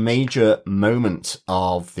senior or major moment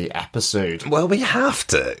of the episode? Well, we have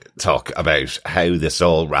to talk about how this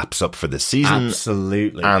all wraps up for the season.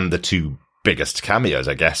 Absolutely. And the two biggest cameos,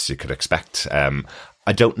 I guess you could expect.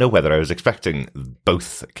 I don't know whether I was expecting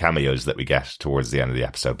both cameos that we get towards the end of the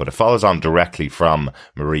episode, but it follows on directly from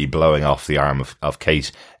Marie blowing off the arm of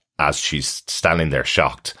Kate as she's standing there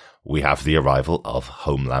shocked. We have the arrival of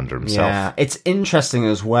Homelander himself. Yeah, it's interesting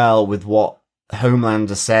as well with what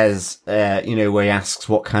Homelander says, where he asks,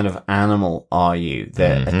 what kind of animal are you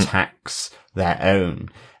that attacks their own?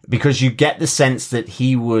 Because you get the sense that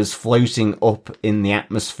he was floating up in the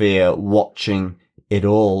atmosphere, watching it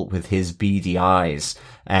all with his beady eyes,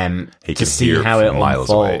 to see how it unfolds.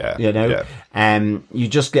 You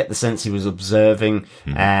just get the sense he was observing,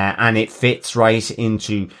 and it fits right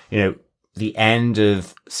into the end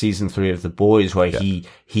of season 3 of The Boys, where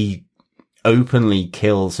he openly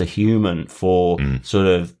kills a human for sort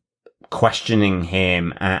of questioning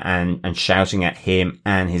him and shouting at him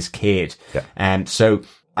and his kid. So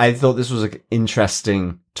I thought this was an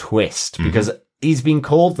interesting twist, because he's been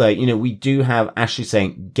called there. We do have Ashley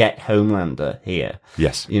saying, get Homelander here.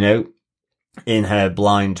 Yes. In her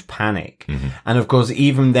blind panic. And of course,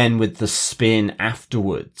 even then with the spin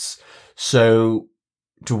afterwards. So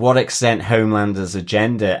to what extent Homelander's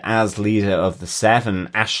agenda as leader of the Seven,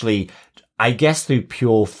 Ashley, I guess through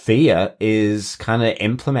pure fear, is kind of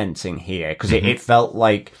implementing here, because it felt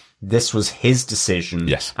like this was his decision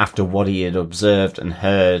after what he had observed and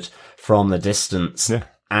heard from the distance. Yeah.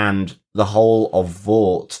 And the whole of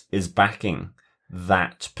Vought is backing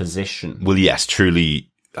that position. Well, yes,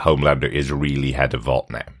 truly, Homelander is really head of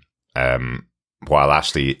Vought now. While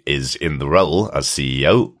Ashley is in the role as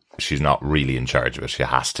CEO, she's not really in charge of it. She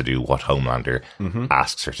has to do what Homelander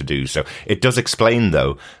asks her to do. So it does explain,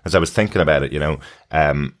 though, as I was thinking about it,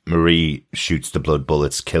 Marie shoots the blood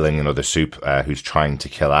bullets, killing another Soup who's trying to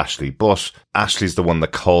kill Ashley. But Ashley's the one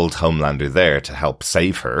that called Homelander there to help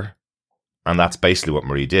save her. And that's basically what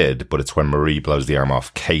Marie did. But it's when Marie blows the arm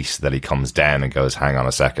off Kate that he comes down and goes, hang on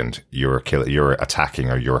a second, you're attacking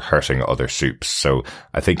or you're hurting other Soups. So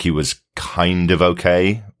I think he was kind of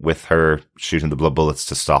okay with her shooting the blood bullets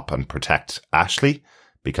to stop and protect Ashley,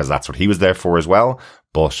 because that's what he was there for as well.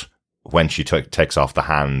 But when she takes off the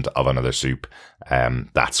hand of another Soup,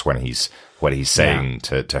 that's when he's saying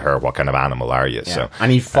to her, what kind of animal are you? Yeah. So,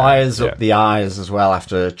 and he fires up the eyes as well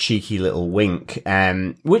after a cheeky little wink,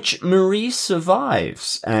 which Marie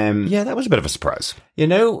survives. That was a bit of a surprise.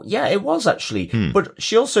 It was actually. But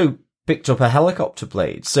she also picked up a helicopter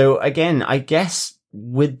blade. So again, I guess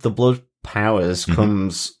with the blood powers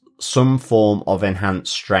comes some form of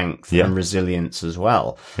enhanced strength and resilience as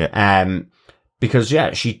well. Yeah. Because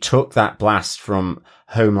she took that blast from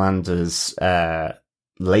Homelander's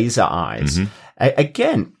laser eyes.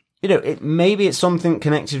 Again, maybe it's something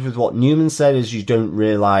connected with what Newman said, is you don't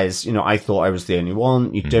realize, I thought I was the only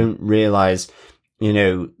one. You don't realize,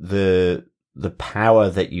 the power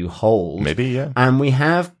that you hold. Maybe, yeah. And we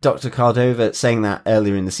have Dr. Cardova saying that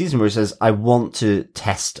earlier in the season, where he says, I want to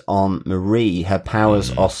test on Marie. Her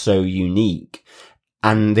powers are so unique.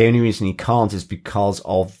 And the only reason he can't is because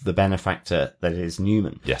of the benefactor that is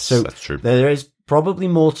Newman. Yes, so that's true. There is probably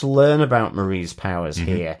more to learn about Marie's powers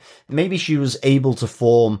here. Maybe she was able to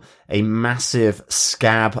form a massive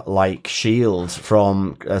scab-like shield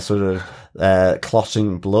from a sort of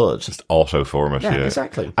clotting blood. Just auto-form it. Yeah,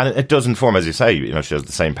 exactly. And it does inform, as you say, she has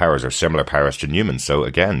the same powers or similar powers to Newman. So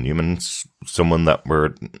again, Newman's someone that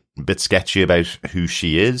we're a bit sketchy about who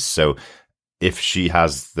she is. So if she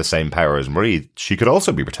has the same power as Marie, she could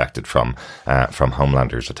also be protected from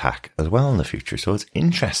Homelander's attack as well in the future. So it's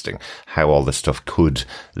interesting how all this stuff could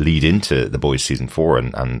lead into The Boys season 4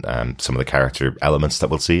 and some of the character elements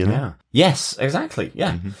that we'll see in there. Yes, exactly.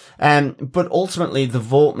 Yeah. But ultimately the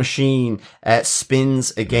Vought machine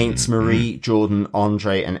spins against Marie, Jordan,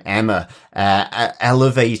 Andre, and Emma,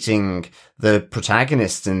 elevating the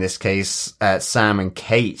protagonists, in this case, Sam and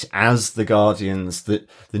Kate, as the guardians, the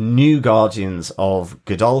new guardians of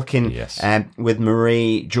Godolkin. Yes. With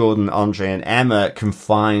Marie, Jordan, Andre, and Emma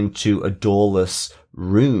confined to a doorless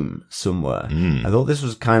room somewhere. I thought this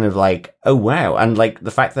was kind of like, oh wow. And like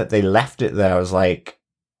the fact that they left it there, I was like,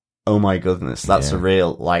 oh my goodness, that's a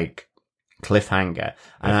real like cliffhanger.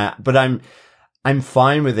 But I'm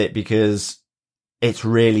fine with it because it's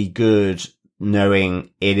really good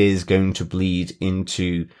knowing it is going to bleed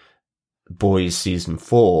into Boys season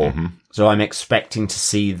 4. So I'm expecting to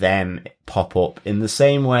see them pop up in the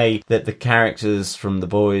same way that the characters from The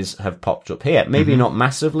Boys have popped up here. Maybe not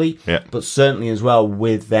massively, but certainly as well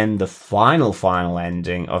with then the final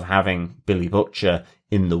ending of having Billy Butcher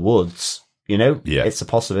in the woods. You know, it's a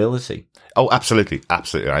possibility. Oh, absolutely.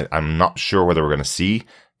 Absolutely. I'm not sure whether we're going to see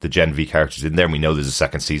the Gen V characters in there. And we know there's a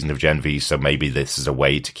second season of Gen V, so maybe this is a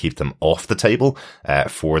way to keep them off the table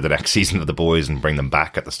for the next season of The Boys and bring them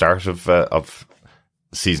back at the start of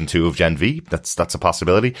season 2 of Gen V. That's a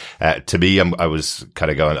possibility. To me, I was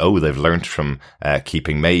kind of going, oh, they've learned from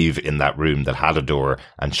keeping Maeve in that room that had a door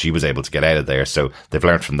and she was able to get out of there. So they've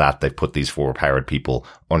learned from that. They've put these 4 powered people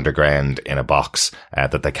underground in a box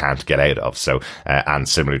that they can't get out of. So, and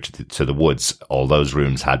similar to the woods, all those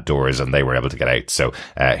rooms had doors and they were able to get out. So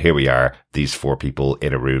here we are, these 4 people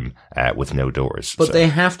in a room with no doors. But they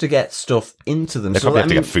have to get stuff into them. They probably have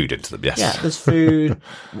to get food into them, yes. Yeah, there's food,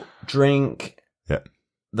 drink,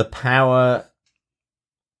 the power.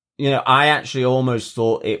 You know, I actually almost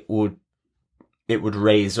thought it would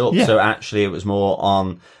raise up. So actually it was more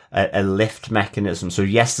on a lift mechanism. So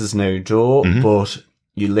yes, there's no door, but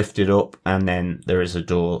you lift it up and then there is a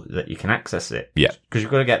door that you can access it. Yeah. Because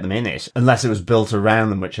you've got to get them in it. Unless it was built around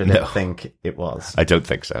them, which I don't think it was. I don't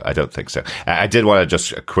think so. I did want to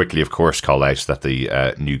just quickly, of course, call out that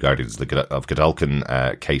the new Guardians of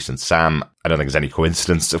Godolkin, Kate and Sam, I don't think it's any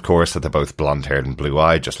coincidence, of course, that they're both blonde-haired and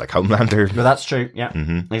blue-eyed, just like Homelander. But that's true, yeah.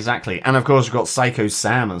 Exactly. And of course, we've got Psycho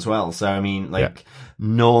Sam as well. So, I mean, like,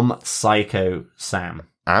 numb Psycho Sam.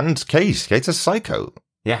 And Kate. Kate's a psycho.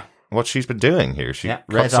 Yeah. What she's been doing here. She cut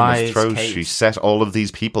red someone's eyes, throat. Kate. She set all of these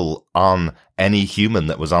people on any human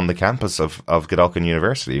that was on the campus of Godolkin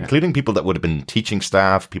University, including people that would have been teaching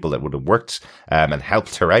staff, people that would have worked and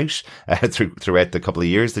helped her out throughout the couple of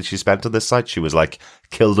years that she spent on this site. She was like,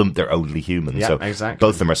 kill them, they're only human. Yeah, so exactly.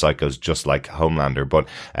 Both of them are psychos, just like Homelander. But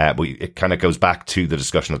it kind of goes back to the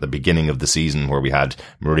discussion at the beginning of the season where we had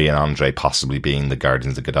Marie and Andre possibly being the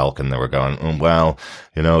Guardians of Godolkin. They were going, oh, well,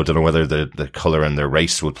 you know, don't know whether the colour and their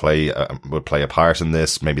race would play a part in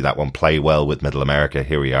this. Maybe that won't play well with Middle America.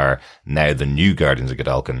 Here we are now, the new Guardians of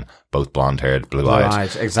Godolkin, both blonde-haired,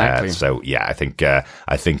 blue-eyed. Exactly. So yeah,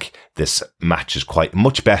 I think this matches quite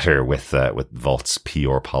much better with Vault's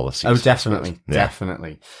PR policies. Oh, definitely.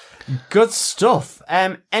 Good stuff.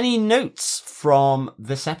 Any notes from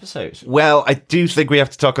this episode? Well, I do think we have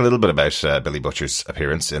to talk a little bit about Billy Butcher's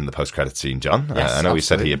appearance in the post-credit scene, John. Yes, I know we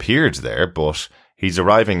said he appeared there, but he's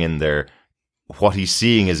arriving in there. What he's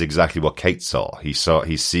seeing is exactly what Kate saw. He's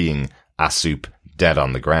seeing Asup dead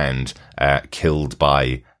on the ground, killed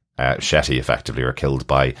by Shetty, effectively, or killed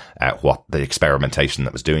by what the experimentation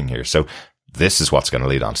that was doing here. So this is what's going to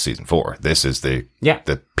lead on to season 4. This is the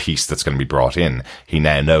piece that's going to be brought in. He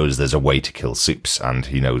now knows there's a way to kill Soups, and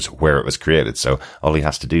he knows where it was created. So all he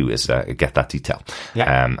has to do is get that detail.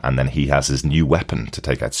 Yeah. And then he has his new weapon to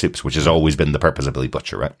take out Soups, which has always been the purpose of Billy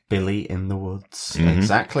Butcher, right? Billy in the woods.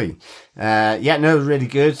 Exactly. Really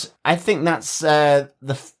good. I think that's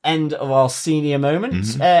the end of our senior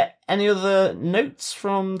moment. Any other notes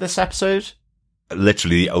from this episode?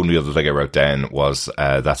 Literally, the only other thing I wrote down was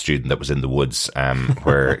that student that was in the woods,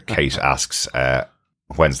 where Kate asks,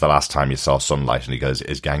 when's the last time you saw sunlight? And he goes,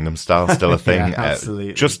 is Gangnam Style still a thing?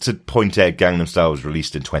 Absolutely. Just to point out, Gangnam Style was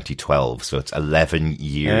released in 2012, so it's 11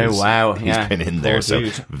 years. Oh, wow. He's been in there.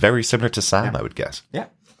 Dude. So very similar to Sam, I would guess. Yeah.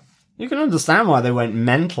 You can understand why they went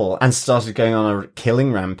mental and started going on a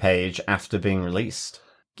killing rampage after being released.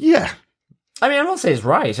 Yeah. I mean, I'm not saying it's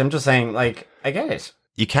right. I'm just saying, like, I get it.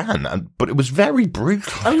 You can, but it was very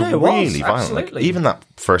brutal. Oh, no, it really was. violent. Absolutely. Like, even that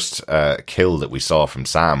first kill that we saw from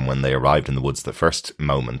Sam when they arrived in the woods, the first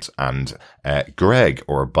moment, and Greg,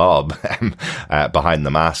 or Bob, behind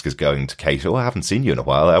the mask is going to Kate, oh, I haven't seen you in a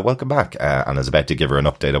while, welcome back, and is about to give her an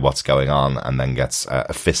update of what's going on, and then gets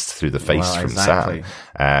a fist through the face from Sam.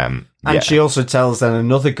 And she also tells then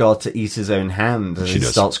another god to eat his own hand, and he does.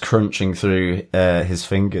 starts crunching through his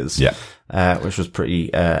fingers. Yeah. which was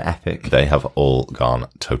pretty epic. They have all gone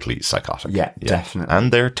totally psychotic. Yeah, definitely.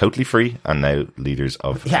 And they're totally free and now leaders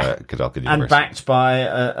of Godolkin University. And backed by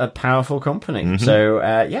a powerful company. So,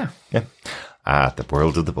 yeah. The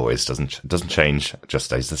world of the boys doesn't change, just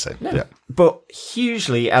stays the same. No. Yeah. But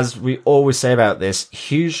hugely, as we always say about this,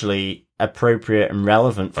 hugely appropriate and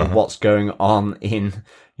relevant for what's going on in,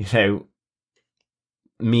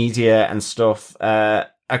 media and stuff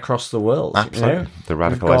across the world. Absolutely. The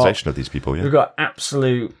radicalization of these people, We've got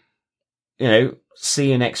absolute,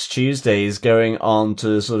 see you next Tuesdays going on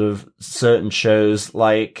to sort of certain shows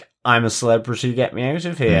like I'm a Celebrity, Get Me Out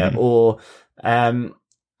of Here, or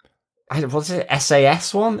what's it,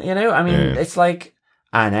 SAS one? It's like,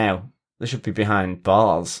 I know they should be behind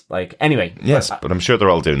bars. Like, anyway. Yes, but I'm sure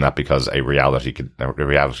they're all doing that because a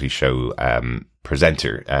reality show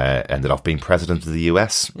presenter ended up being president of the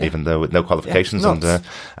US, even though with no qualifications. Again,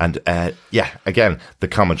 the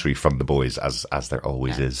commentary from the boys as there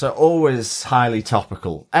always is. So always highly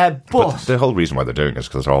topical. But the whole reason why they're doing it is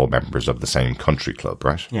because they're all members of the same country club,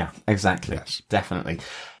 right? Yeah, exactly. Yes. Definitely.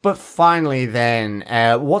 But finally then,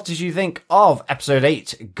 what did you think of episode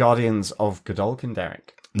 8, Guardians of Godolkin,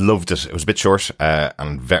 Derek? Loved it. It was a bit short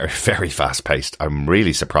and very, very fast paced. I'm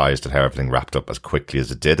really surprised at how everything wrapped up as quickly as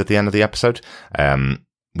it did at the end of the episode.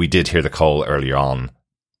 We did hear the call earlier on,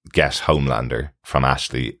 get Homelander from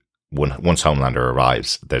Ashley. Once Homelander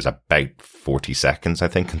arrives, there's about 40 seconds, I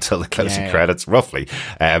think, until the closing credits, roughly.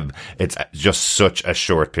 It's just such a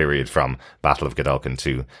short period from Battle of Godolkin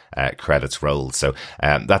to credits rolled. So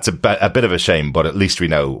that's a bit of a shame, but at least we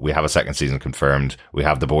know we have a second season confirmed. We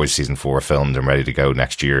have The Boys season 4 filmed and ready to go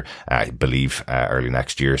next year, I believe, early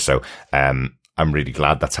next year. So I'm really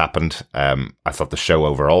glad that's happened. I thought the show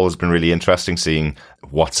overall has been really interesting, seeing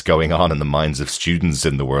what's going on in the minds of students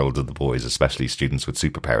in the world of The Boys, especially students with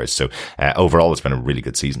superpowers. So overall, it's been a really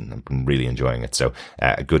good season. I've been really enjoying it. So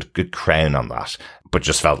a good crown on that. But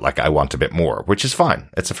just felt like I want a bit more, which is fine.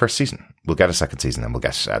 It's the first season. We'll get a second season and we'll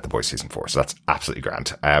get The Boys season 4. So that's absolutely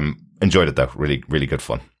grand. Enjoyed it though. Really, really good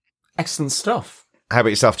fun. Excellent stuff. How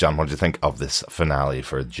about yourself, John? What did you think of this finale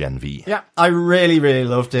for Gen V? Yeah, I really, really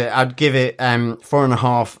loved it. I'd give it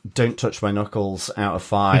 4.5 don't touch my knuckles out of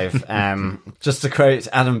 5. Just to quote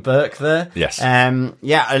Adam Burke there. Yes.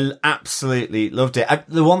 I absolutely loved it.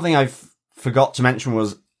 The one thing I forgot to mention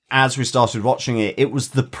was, as we started watching it, it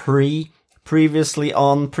was the previously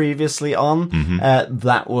on.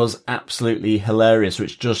 That was absolutely hilarious,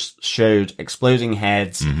 which just showed exploding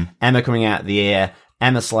heads, Emma coming out the ear,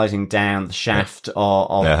 Emma sliding down the shaft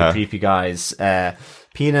of the creepy guy's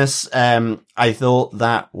penis. I thought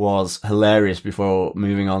that was hilarious before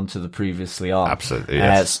moving on to the previously on. Absolutely,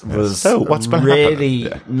 yes. Was so what's been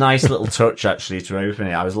really nice little touch, actually, to open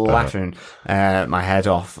it. I was laughing my head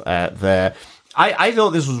off there. I thought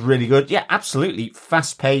this was really good. Yeah, absolutely.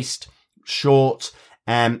 Fast-paced, short,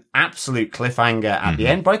 absolute cliffhanger at the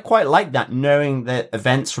end, but I quite like that, knowing that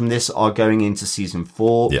events from this are going into season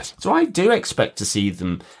 4. Yes. So I do expect to see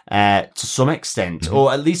them to some extent,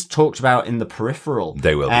 or at least talked about in the peripheral.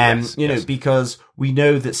 They will be, because we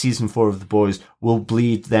know that season 4 of The Boys will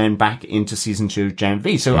bleed then back into season 2 of Gen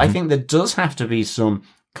V. So I think there does have to be some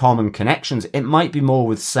common connections. It might be more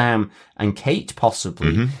with Sam and Kate,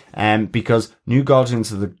 possibly, because new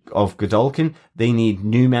Guardians of Godolkin, they need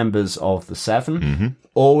new members of the Seven.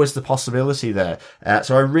 Always the possibility there.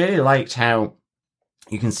 So I really liked how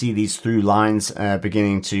you can see these through lines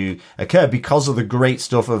beginning to occur because of the great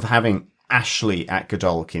stuff of having Ashley at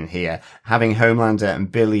Godolkin here, having Homelander and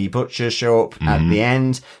Billy Butcher show up at the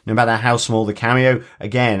end, no matter how small the cameo.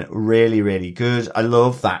 Again, really, really good. I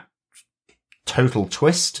love that total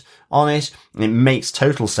twist on it. It makes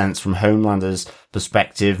total sense from Homelander's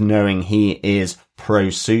perspective, knowing he is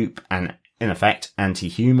pro-soup and in effect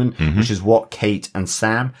anti-human, which is what Kate and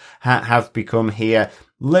Sam have become here.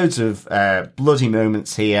 Loads of bloody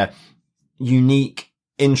moments here, unique,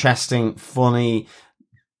 interesting, funny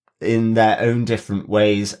in their own different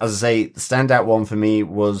ways. As I say, the standout one for me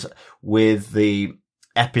was with the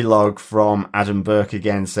epilogue from Adam Burke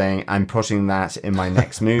again saying, I'm putting that in my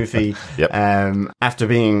next movie. After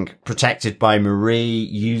being protected by Marie,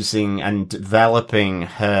 using and developing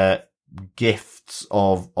her gifts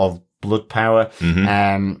of blood power.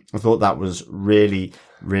 I thought that was really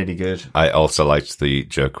Really good. I also liked the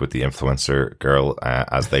joke with the influencer girl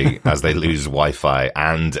as they lose Wi-Fi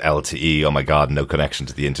and LTE. Oh my God, no connection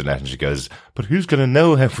to the internet. And she goes, but who's going to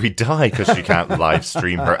know if we die? Because she can't live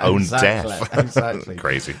stream her own death. Exactly.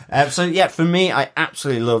 Crazy. So yeah, for me, I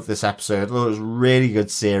absolutely love this episode. I thought it was a really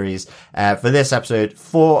good series. For this episode,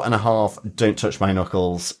 4.5 Don't Touch My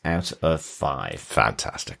Knuckles out of 5.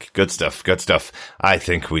 Fantastic. Good stuff. Good stuff. I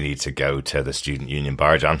think we need to go to the Student Union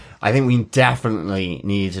bar, John. I think we definitely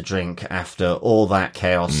need a drink after all that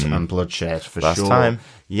chaos and bloodshed, for Last sure. time.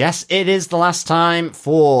 Yes, it is the last time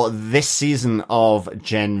for this season of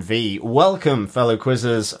Gen V. Welcome, fellow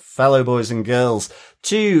quizzers, fellow boys and girls,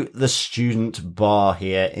 to the student bar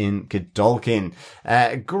here in Godolkin.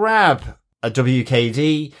 Grab a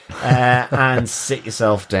WKD and sit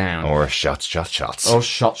yourself down. Or shots. Oh,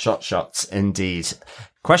 shots, indeed.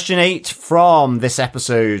 Question 8 from this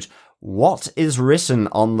episode. What is written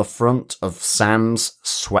on the front of Sam's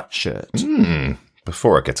sweatshirt?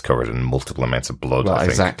 Before it gets covered in multiple amounts of blood, Well, I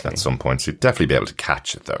think, exactly. at some point. So you'd definitely be able to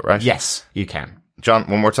catch it, though, right? Yes, you can. John,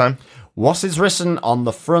 one more time. What is written on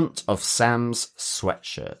the front of Sam's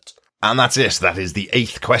sweatshirt? And that's it. That is the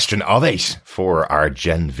 8th question of 8 for our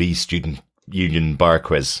Gen V Student Union Bar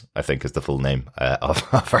Quiz, I think is the full name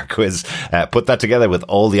of our quiz. Put that together with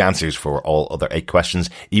all the answers for all other 8 questions.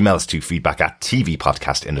 Email us to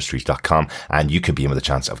feedback@tvpodcastindustries.com and you could be in with a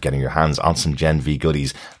chance of getting your hands on some Gen V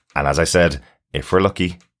goodies. And as I said, if we're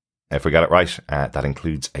lucky, if we got it right, that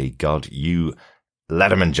includes a God You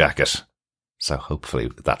Letterman jacket. So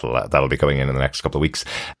hopefully that'll be coming in the next couple of weeks.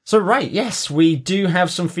 So right, yes, we do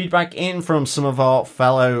have some feedback in from some of our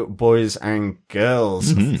fellow boys and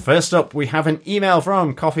girls. First up, we have an email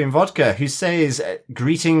from Coffee and Vodka who says,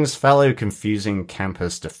 greetings, fellow confusing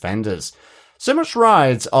campus defenders. So much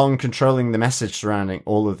rides on controlling the message surrounding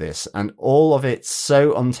all of this, and all of it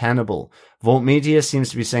so untenable. Vought Media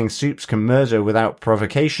seems to be saying soups can murder without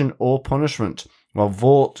provocation or punishment, while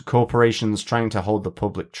Vought Corporation's trying to hold the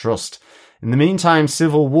public trust. In the meantime,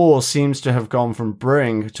 civil war seems to have gone from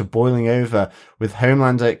brewing to boiling over, with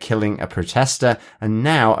Homelander killing a protester, and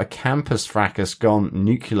now a campus fracas gone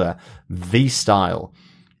nuclear, V-style.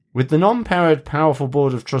 With the non-powered powerful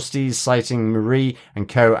board of trustees citing Marie and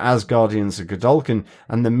co as guardians of Godolkin,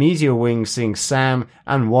 and the media wing seeing Sam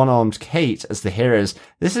and one-armed Kate as the heroes,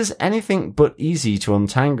 this is anything but easy to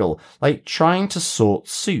untangle, like trying to sort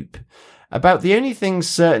soup. About the only things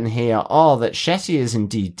certain here are that Shetty is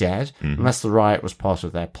indeed dead, unless the riot was part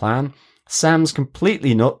of their plan, Sam's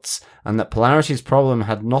completely nuts, and that Polarity's problem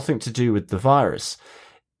had nothing to do with the virus.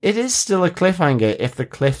 It is still a cliffhanger if the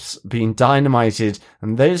cliff's been dynamited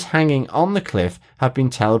and those hanging on the cliff have been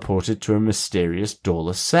teleported to a mysterious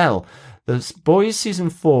doorless cell. The Boys Season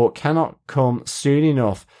 4 cannot come soon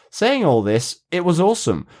enough. Saying all this, it was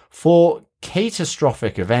awesome. 4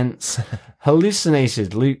 catastrophic events,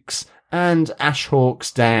 hallucinated Lukes, and Ash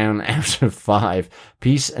Hawks down out of 5.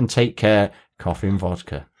 Peace and take care, Coffee and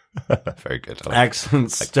Vodka. Very good.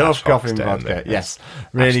 Excellent stuff, Coffee and Vodka. There, yes,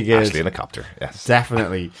 really good. Ashley in a copter. Yes,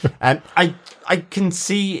 definitely. And I can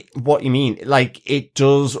see what you mean. Like, it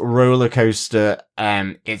does roller coaster.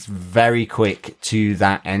 It's very quick to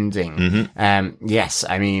that ending. Yes,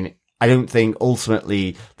 I mean, I don't think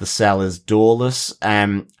ultimately the cell is doorless.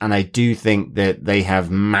 And I do think that they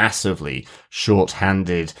have massively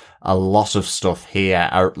shorthanded a lot of stuff here,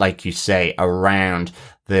 like you say, around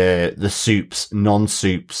the soups,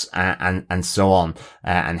 non-soups, and so on,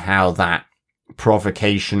 and how that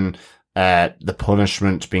provocation, the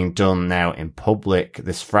punishment being done now in public,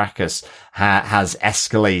 this fracas has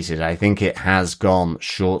escalated. I think it has gone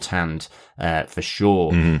shorthand, for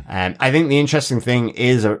sure. I think the interesting thing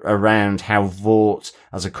is around how Vought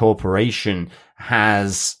as a corporation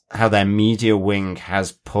how their media wing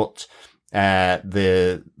has put,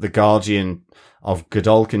 the Guardian of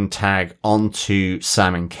Godolkin tag onto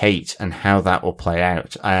Sam and Kate, and how that will play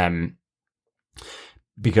out.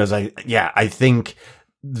 Because I think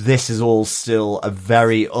this is all still a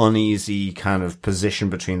very uneasy kind of position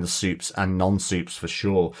between the soups and non-soups for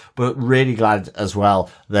sure. But really glad as well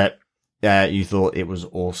that you thought it was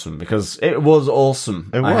awesome, because it was awesome,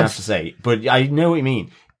 I have to say. But I know what you mean.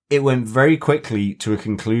 It went very quickly to a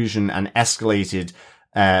conclusion and escalated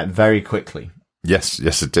very quickly. Yes,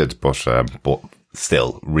 it did, but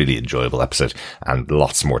still really enjoyable episode, and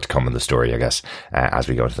lots more to come in the story, I guess, as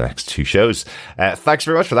we go into the next 2 shows. Thanks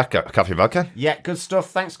very much for that, Coffee and Vodka. Yeah, good stuff.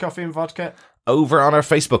 Thanks, Coffee and Vodka. Over on our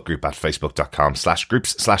Facebook group at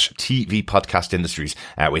facebook.com/groups/TV Podcast Industries,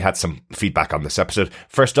 we had some feedback on this episode.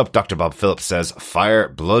 First up, Dr. Bob Phillips says, fire,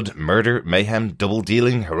 blood, murder, mayhem, double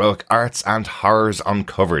dealing, heroic arts, and horrors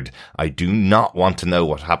uncovered. I do not want to know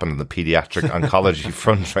what happened in the pediatric oncology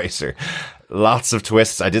fundraiser. Lots of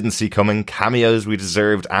twists I didn't see coming, cameos we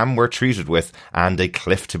deserved and were treated with, and a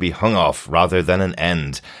cliff to be hung off rather than an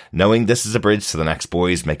end. Knowing this is a bridge to the next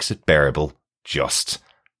boys makes it bearable. Just.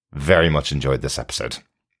 Very much enjoyed this episode.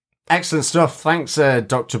 Excellent stuff. Thanks,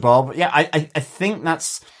 Dr. Bob. Yeah, I think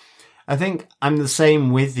I'm the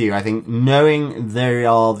same with you. I think knowing there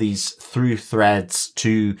are these through threads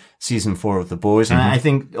to season 4 of The Boys, and I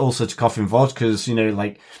think also to Coffee and Vodka's,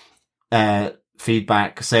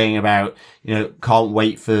 feedback saying about, can't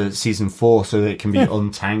wait for season 4 so that it can be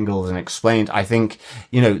untangled and explained. I think,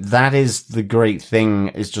 that is the great thing,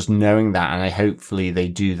 is just knowing that, and hopefully they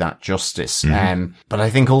do that justice. But I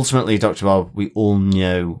think ultimately, Dr. Bob, we all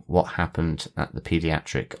know what happened at the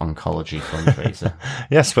pediatric oncology fundraiser.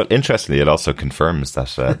 Yes, but interestingly, it also confirms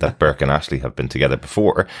that that Burke and Ashley have been together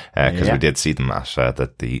before, because we did see them at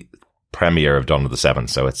the premiere of Dawn of the Seven,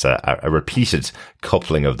 so it's a repeated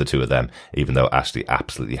coupling of the two of them, even though Ashley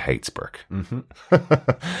absolutely hates Burke.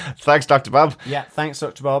 Thanks, Dr. Bob. Yeah, thanks,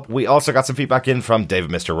 Dr. Bob. We also got some feedback in from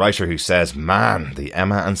David Mr. Reiter, who says, man, the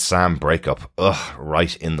Emma and Sam breakup,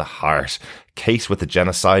 right in the heart. Kate with the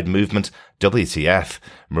genocide movement, WTF.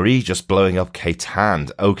 Marie just blowing up Kate's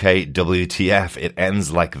hand, okay, WTF. It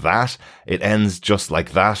ends like that. It ends just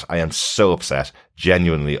like that. I am so upset,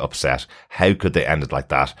 genuinely upset. How could they end it like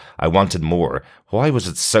that? I wanted more. Why was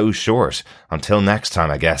it so short? Until next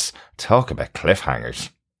time, I guess. Talk about cliffhangers.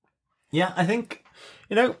 Yeah, I think,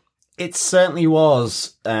 it certainly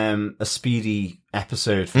was a speedy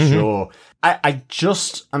episode for sure. I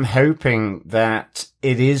just am hoping that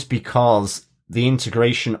it is because the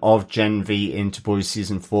integration of Gen V into Boys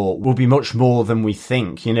Season 4 will be much more than we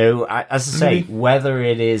think. As I say, whether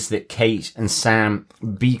it is that Kate and Sam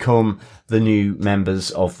become the new members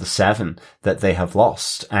of the Seven that they have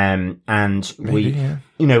lost. We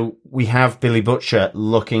have Billy Butcher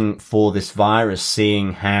looking for this virus,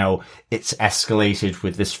 seeing how it's escalated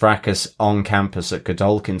with this fracas on campus at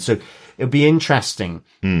Godolkin. So it'll be interesting.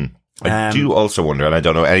 I do also wonder, and I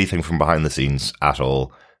don't know anything from behind the scenes at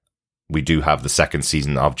all. We do have the second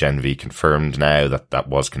season of Gen V confirmed now. That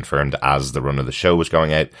was confirmed as the run of the show was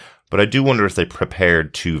going out. But I do wonder if they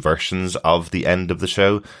prepared 2 versions of the end of the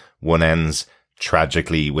show. One ends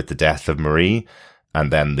tragically with the death of Marie,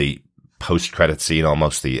 and then the post-credit scene,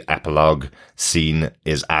 almost the epilogue scene,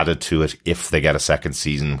 is added to it if they get a second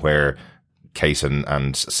season where Kate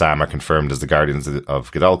and Sam are confirmed as the guardians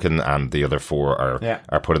of Godolkin, and the other 4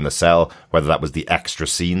 are put in the cell. Whether that was the extra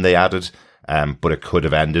scene they added, but it could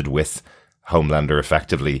have ended with Homelander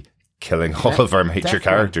effectively killing all of our major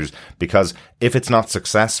characters. Because if it's not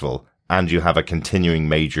successful and you have a continuing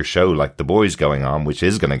major show like The Boys going on, which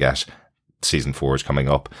is going to get season 4 is coming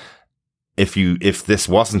up, if this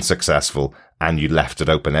wasn't successful and you left it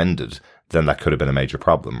open-ended, then that could have been a major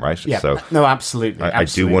problem, right? Yeah, so no, absolutely. I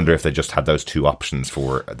do wonder if they just had those 2 options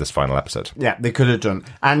for this final episode. Yeah, they could have done.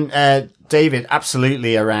 And David,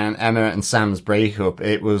 absolutely, around Emma and Sam's breakup,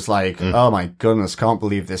 it was like, oh my goodness, can't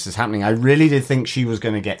believe this is happening. I really did think she was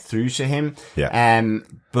going to get through to him. Yeah.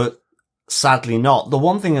 But sadly not. The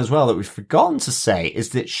one thing as well that we've forgotten to say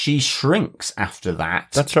is that she shrinks after that.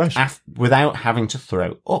 That's right. Without having to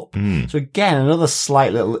throw up. So again, another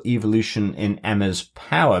slight little evolution in Emma's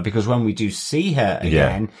power, because when we do see her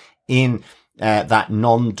again in that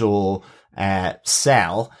non-door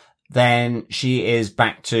cell, then she is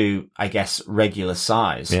back to, I guess, regular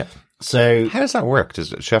size. Yeah. So how does that work?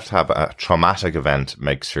 Does she have to have a traumatic event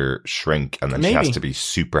makes her shrink, and then she has to be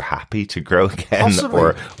super happy to grow again?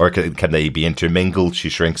 Possibly. Or can they be intermingled? She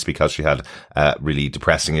shrinks because she had a really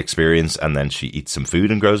depressing experience, and then she eats some food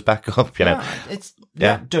and grows back up.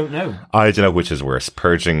 Don't know. I don't know which is worse,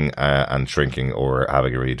 purging and shrinking, or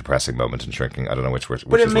having a really depressing moment and shrinking. I don't know which is worse.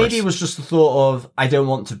 But it maybe was just the thought of, I don't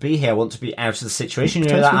want to be here, I want to be out of the situation.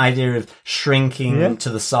 That idea of shrinking to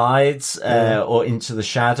the sides or into the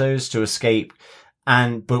shadows to escape.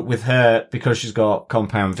 But with her, because she's got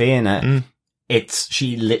compound V in it,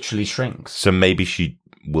 she literally shrinks. So maybe she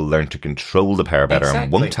will learn to control the power better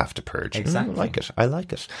and won't have to purge. Exactly. I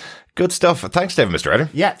like it. Good stuff. Thanks, David, Mr. Writer.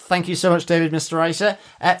 Yeah, thank you so much, David, Mr. Writer.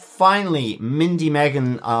 Finally, Mindy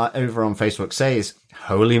Megan over on Facebook says,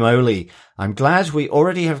 holy moly, I'm glad we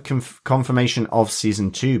already have confirmation of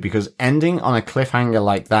season 2, because ending on a cliffhanger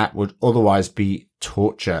like that would otherwise be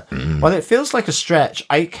torture. While it feels like a stretch,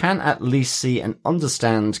 I can at least see and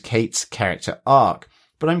understand Kate's character arc.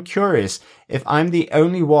 but I'm curious if I'm the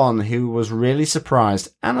only one who was really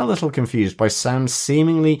surprised and a little confused by Sam's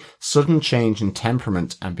seemingly sudden change in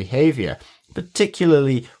temperament and behaviour,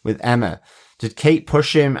 particularly with Emma. Did Kate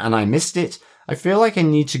push him and I missed it? I feel like I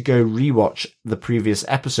need to go rewatch the previous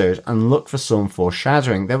episode and look for some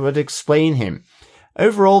foreshadowing that would explain him.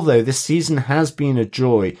 Overall, though, this season has been a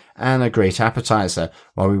joy and a great appetizer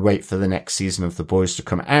while we wait for the next season of The Boys to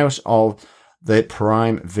come out of the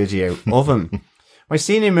Prime Video oven. My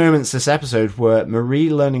senior moments this episode were Marie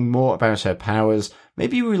learning more about her powers.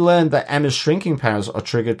 Maybe we learned that Emma's shrinking powers are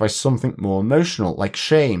triggered by something more emotional, like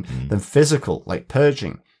shame, than physical, like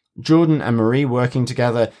purging. Jordan and Marie working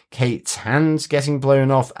together, Kate's hands getting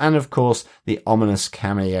blown off, and of course the ominous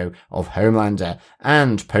cameo of Homelander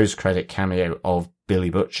and post-credit cameo of Billy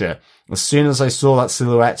Butcher. As soon as I saw that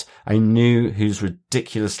silhouette, I knew whose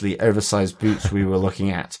ridiculously oversized boots we were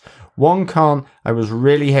looking at. One con, I was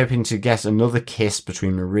really hoping to get another kiss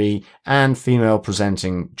between Marie and female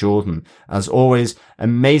presenting Jordan. As always,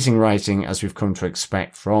 amazing writing as we've come to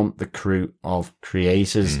expect from the crew of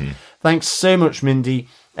creators. Thanks so much, Mindy.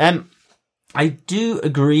 I do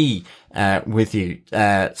agree with you,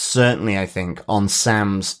 certainly I think, on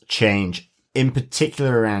Sam's change, in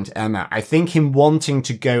particular around Emma. I think him wanting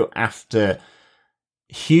to go after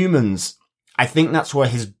humans, I think that's where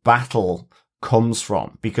his battle comes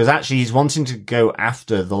from, because actually he's wanting to go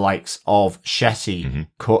after the likes of Shetty,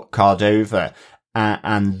 Cardova,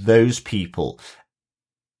 and those people.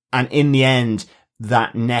 And in the end,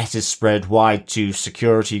 that net is spread wide to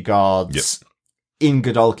security guards in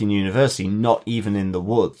Godolkin University, not even in the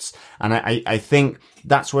woods. And I think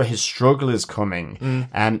that's where his struggle is coming.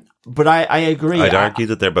 But I agree. I'd argue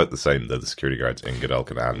that they're about the same, the security guards in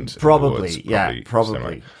Godolkin and probably, in the woods,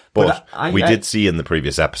 probably. But we did see in the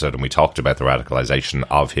previous episode, and we talked about the radicalization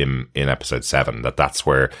of him in episode 7, that's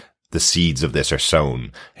where the seeds of this are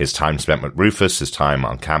sown. His time spent with Rufus, his time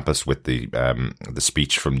on campus with the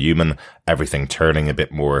speech from Newman, everything turning a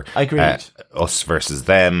bit more us versus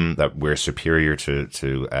them, that we're superior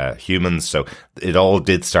to humans. So it all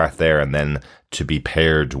did start there, and then to be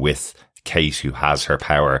paired with Kate, who has her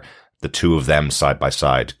power, the two of them side by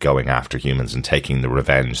side going after humans and taking the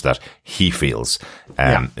revenge that he feels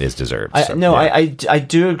is deserved. I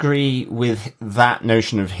do agree with that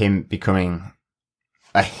notion of him becoming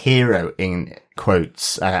a hero in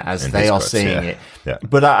quotes, as in they are quotes, seeing it. Yeah.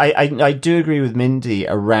 But I do agree with Mindy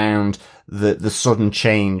around the sudden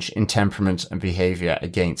change in temperament and behavior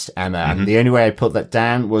against Emma. And the only way I put that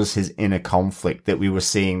down was his inner conflict that we were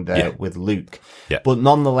seeing there with Luke. Yeah. But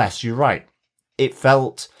nonetheless, you're right. It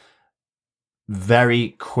felt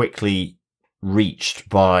very quickly reached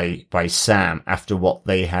by Sam after what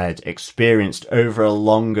they had experienced over a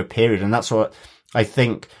longer period. And that's what I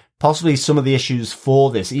think possibly some of the issues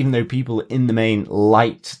for this, even though people in the main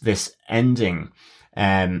liked this ending,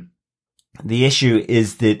 the issue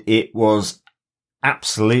is that it was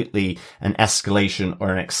absolutely an escalation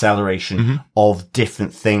or an acceleration of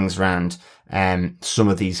different things around some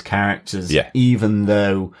of these characters, even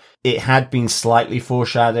though it had been slightly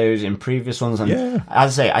foreshadowed in previous ones. And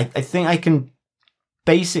as I say, I think I can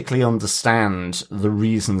basically understand the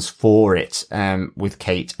reasons for it with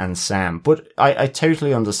Kate and Sam, but I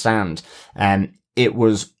totally understand it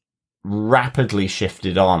was rapidly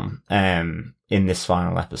shifted on in this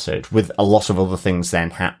final episode, with a lot of other things then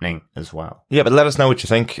happening as well. Yeah, but let us know what you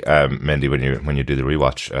think, Mindy, when you do the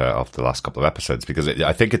rewatch of the last couple of episodes, because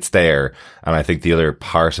I think it's there, and I think the other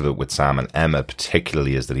part of it with Sam and Emma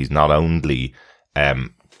particularly is that he's not only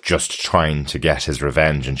just trying to get his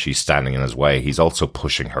revenge and she's standing in his way, he's also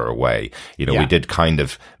pushing her away. You know, we did kind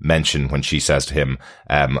of mention when she says to him,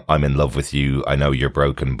 I'm in love with you, I know you're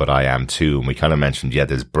broken, but I am too. And we kind of mentioned,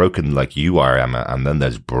 there's broken like you are, Emma, and then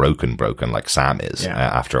there's broken like Sam is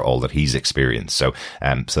after all that he's experienced. So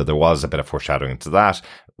there was a bit of foreshadowing to that.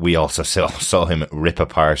 We also saw him rip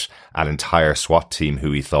apart an entire SWAT team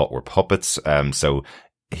who he thought were puppets. So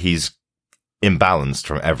he's imbalanced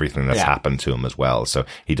from everything that's happened to him as well. So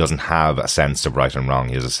he doesn't have a sense of right and wrong.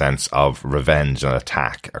 He has a sense of revenge and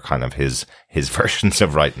attack are kind of his versions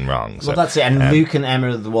of right and wrong. Well, that's it. And Luke and Emma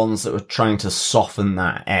are the ones that were trying to soften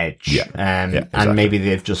that edge. Exactly. And maybe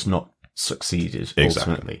they've just not succeeded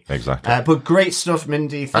ultimately. Exactly. But great stuff,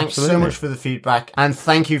 Mindy. Thanks so much for the feedback. And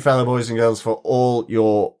thank you, fellow boys and girls, for all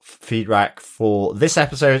your feedback for this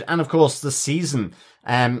episode and, of course, the season.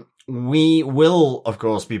 we will, of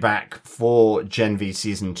course, be back for Gen V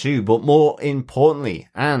Season 2, but more importantly,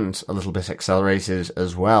 and a little bit accelerated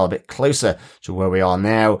as well, a bit closer to where we are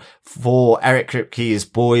now, for Eric Kripke's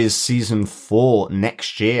Boys Season 4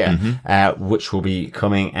 next year, which will be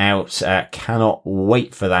coming out. Cannot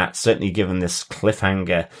wait for that, certainly given this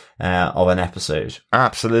cliffhanger of an episode.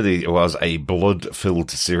 Absolutely. It was a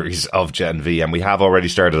blood-filled series of Gen V, and we have already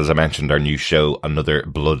started, as I mentioned, our new show, another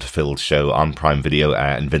blood-filled show on Prime Video,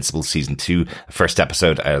 Invincible Season 2. First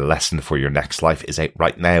episode, A Lesson for Your Next Life, is out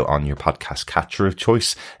right now on your podcast catcher of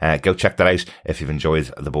choice. Go check that out if you've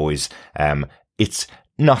enjoyed The Boys. It's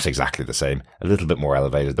not exactly the same, a little bit more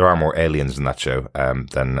elevated. There are more aliens in that show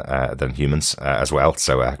than humans as well.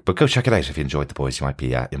 So, but go check it out if you enjoyed The Boys. You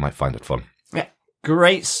might find it fun. Yeah,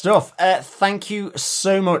 great stuff. Thank you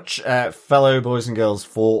so much, fellow boys and girls,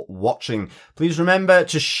 for watching. Please remember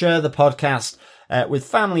to share the podcast with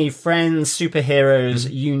family, friends,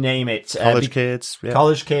 superheroes, you name it. College kids. Yeah.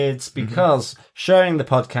 College kids, because sharing the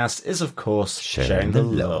podcast is, of course, sharing the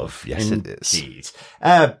love. Yes, Indeed. it is.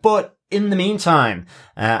 But in the meantime,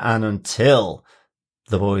 and until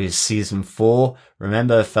The Boys Season 4,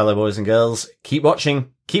 remember, fellow boys and girls, keep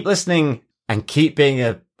watching, keep listening, and keep being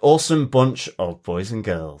an awesome bunch of boys and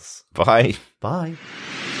girls. Bye. Bye.